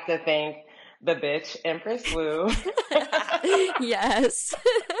also have to thank the bitch, Empress Wu, Yes.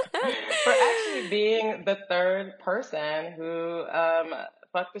 for actually being the third person who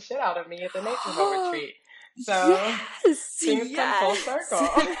fucked the shit out of me at the Nature Boat retreat. So Yes. things come full circle.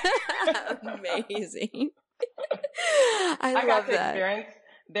 Amazing. I I got love to that. experience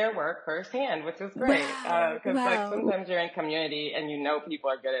their work firsthand, which is great. Wow. Because like Wow. sometimes you're in community and people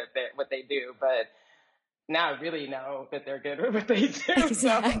are good at what they do, but now I really know that they're good at what they do.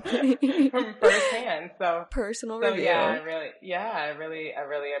 Exactly. So from firsthand. Personal So review. yeah, I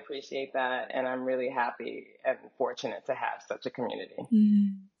really appreciate that, and I'm really happy and fortunate to have such a community.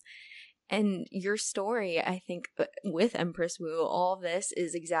 And your story, I think, with Empress Wu, all this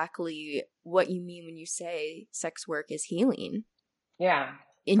is exactly what you mean when you say sex work is healing. Yeah.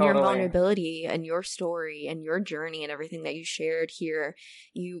 In totally. your vulnerability and your story and your journey and everything that you shared here,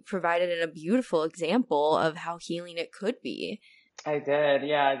 you provided a beautiful example of how healing it could be. I did.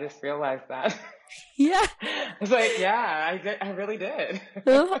 Yeah, I just realized that. Yeah. I was like, yeah, I did. I really did.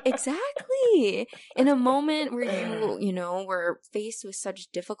 Oh, exactly. In a moment where were faced with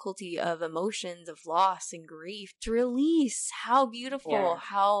such difficulty of emotions of loss and grief, to release, how beautiful, Yeah.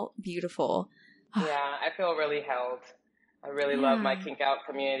 how beautiful. Yeah, I feel really held. I really love my Yeah. kink out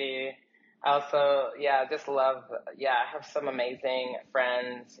community. I also, yeah, just love, yeah, I have some amazing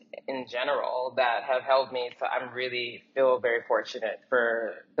friends in general that have held me. So I'm really feel very fortunate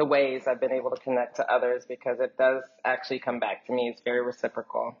for the ways I've been able to connect to others because it does actually come back to me. It's very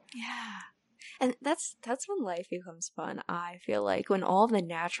reciprocal. Yeah. And that's when life becomes fun, I feel like, when all the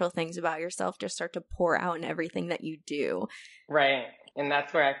natural things about yourself just start to pour out in everything that you do. Right. And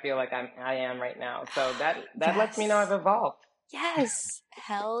that's where I feel like I am right now. So that lets me know I've Yes. evolved. Yes.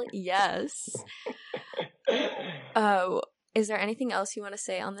 Hell yes. Oh, is there anything else you want to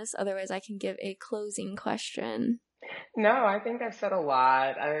say on this? Otherwise, I can give a closing question. No, I think I've said a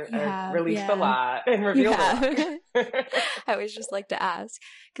lot. You I've have, released a yeah. lot and You revealed a lot. have. I always just like to ask,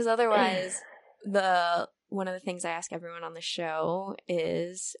 because otherwise, one of the things I ask everyone on the show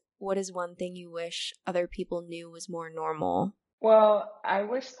is, what is one thing you wish other people knew was more normal? Well, I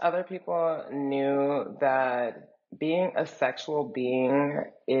wish other people knew that being a sexual being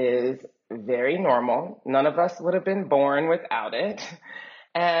is very normal. None of us would have been born without it.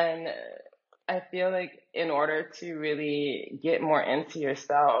 And I feel like in order to really get more into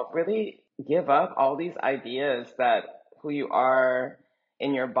yourself, really give up all these ideas that who you are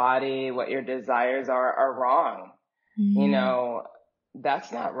in your body, what your desires are wrong. You Mm, know,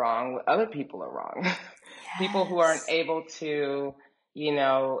 that's not wrong. Other people are wrong. People who aren't yes. able to,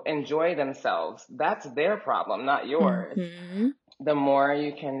 enjoy themselves, that's their problem, not yours. Mm-hmm. The more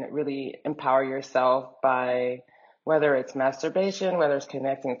you can really empower yourself by whether it's masturbation, whether it's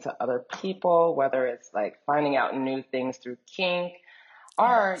connecting to other people, whether it's like finding out new things through kink,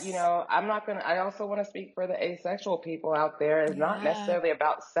 or, Yes. I also want to speak for the asexual people out there. It's not Yeah. necessarily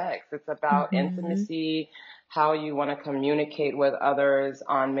about sex. It's about Mm-hmm. intimacy, how you want to communicate with others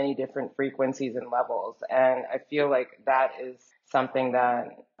on many different frequencies and levels. And I feel like that is something that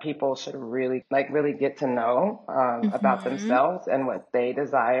people should really get to know, about Mm-hmm. themselves and what they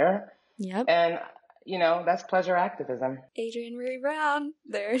desire. Yep. And, that's pleasure activism. Adrienne Marie Brown.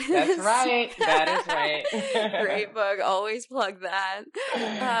 There it That's is. right. That is Great right. book. Always plug that.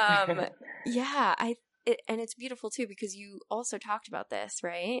 Yeah, and it's beautiful too because you also talked about this,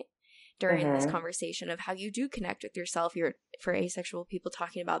 right? During this hmm conversation of how you do connect with yourself. You're, for asexual people,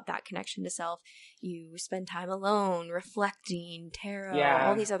 talking about that connection to self. You spend time alone, reflecting, tarot, all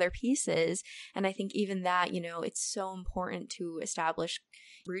Yeah. these other pieces. And I think even that, it's so important to establish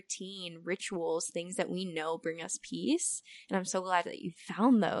routine, rituals, things that we know bring us peace. And I'm so glad that you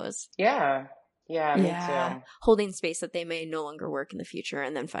found those. Yeah. Yeah, me Yeah. too. Holding space that they may no longer work in the future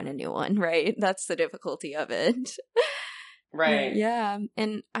and then find a new one, right? That's the difficulty of it. But Right. yeah,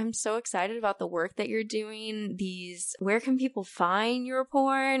 and I'm so excited about the work that you're doing. Where can people find your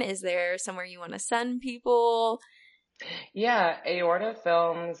porn? Is there somewhere you want to send people? Yeah, Aorta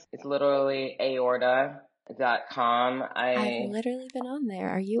Films is literally aorta.com. I've literally been on there.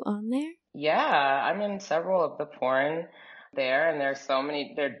 Are you on there? Yeah, I'm in several of the porn there, and there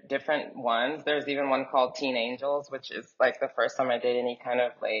are different ones. There's even one called Teen Angels, which is like the first time I did any kind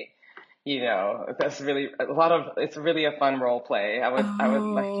of like, it's really a fun role play. I would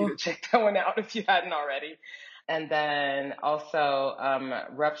like you Oh, to check that one out if you hadn't already. And then also,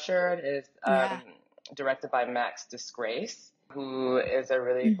 Ruptured is, yeah. directed by Max Disgrace, who is a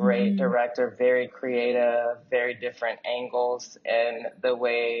really great Mm-hmm. director, very creative, very different angles in the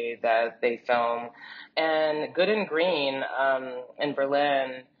way that they film. And Good and Green, in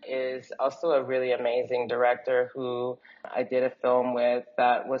Berlin is also a really amazing director who I did a film with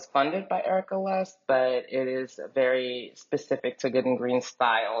that was funded by Erica Lust, but it is very specific to Good and Green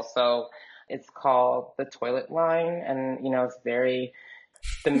style. So it's called The Toilet Line, and it's very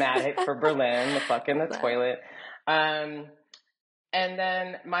thematic for Berlin, the fuck in the That. toilet. Um, and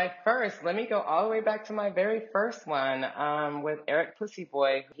then let me go all the way back to my very first one, with Eric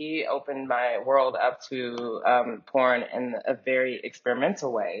Pussyboy. He opened my world up to, porn in a very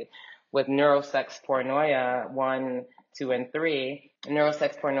experimental way with Neurosex Pornoia 1, 2, and 3.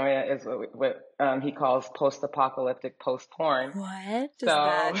 Neurosex Pornoia is what he calls post-apocalyptic post-porn. What does So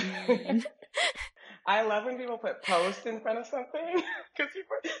that mean? I love when people put post in front of something because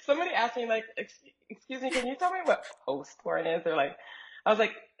somebody asked me like, excuse me, can you tell me what post porn is? They're like,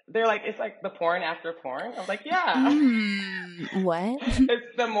 it's like the porn after porn. I was like, yeah, What?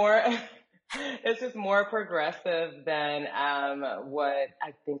 it's the more, It's just more progressive than what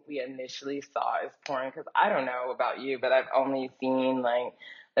I think we initially saw as porn. Because I don't know about you, but I've only seen like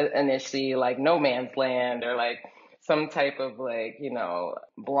initially like No Man's Land or like some type of like,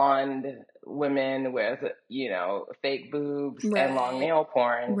 blonde women with, fake boobs and long Right. nail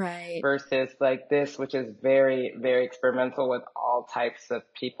porn Right. versus like this, which is very, very experimental with all types of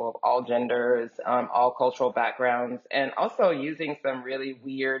people of all genders, all cultural backgrounds, and also using some really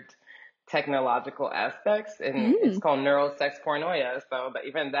weird technological aspects, and it's Mm. called neurosex pornoia. So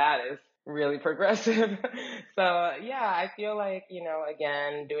even that is really progressive. So yeah, I feel like,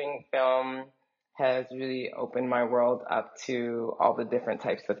 again, doing film has really opened my world up to all the different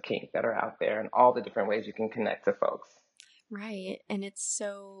types of kink that are out there and all the different ways you can connect to folks. Right. And it's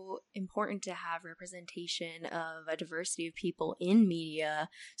so important to have representation of a diversity of people in media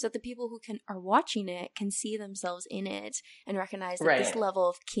so that the people who are watching it can see themselves in it and recognize that this Right. level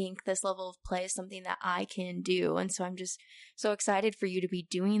of kink, this level of play is something that I can do. And so I'm just so excited for you to be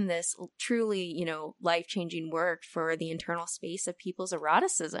doing this truly, life-changing work for the internal space of people's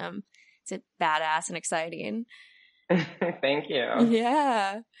eroticism. It's badass and exciting. Thank you.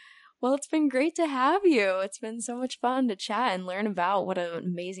 Yeah. Well, it's been great to have you. It's been so much fun to chat and learn about what an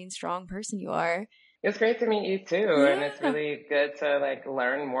amazing, strong person you are. It's great to meet you too, and it's Yeah. really good to like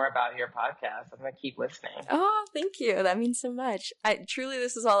learn more about your podcast. I'm gonna keep listening. Oh, thank you. That means so much.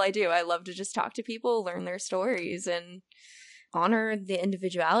 This is all I do. I love to just talk to people, learn their stories, and honor the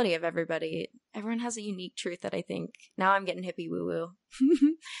individuality of everybody. Everyone has a unique truth that I think, now I'm getting hippie woo woo,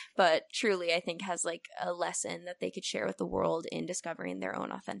 but truly I think has like a lesson that they could share with the world in discovering their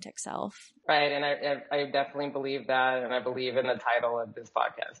own authentic self. Right, and I definitely believe that, and I believe in the title of this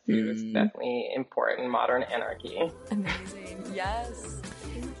podcast too. It's definitely important, modern anarchy. Amazing. Yes.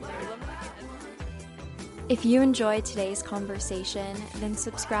 Thank you. If you enjoyed today's conversation, then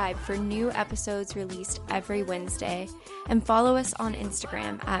subscribe for new episodes released every Wednesday, and follow us on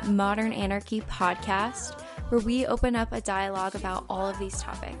Instagram at Modern Anarchy Podcast, where we open up a dialogue about all of these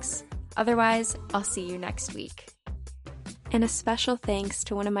topics. Otherwise, I'll see you next week. And a special thanks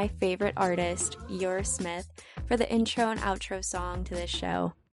to one of my favorite artists, Yor Smith, for the intro and outro song to this show.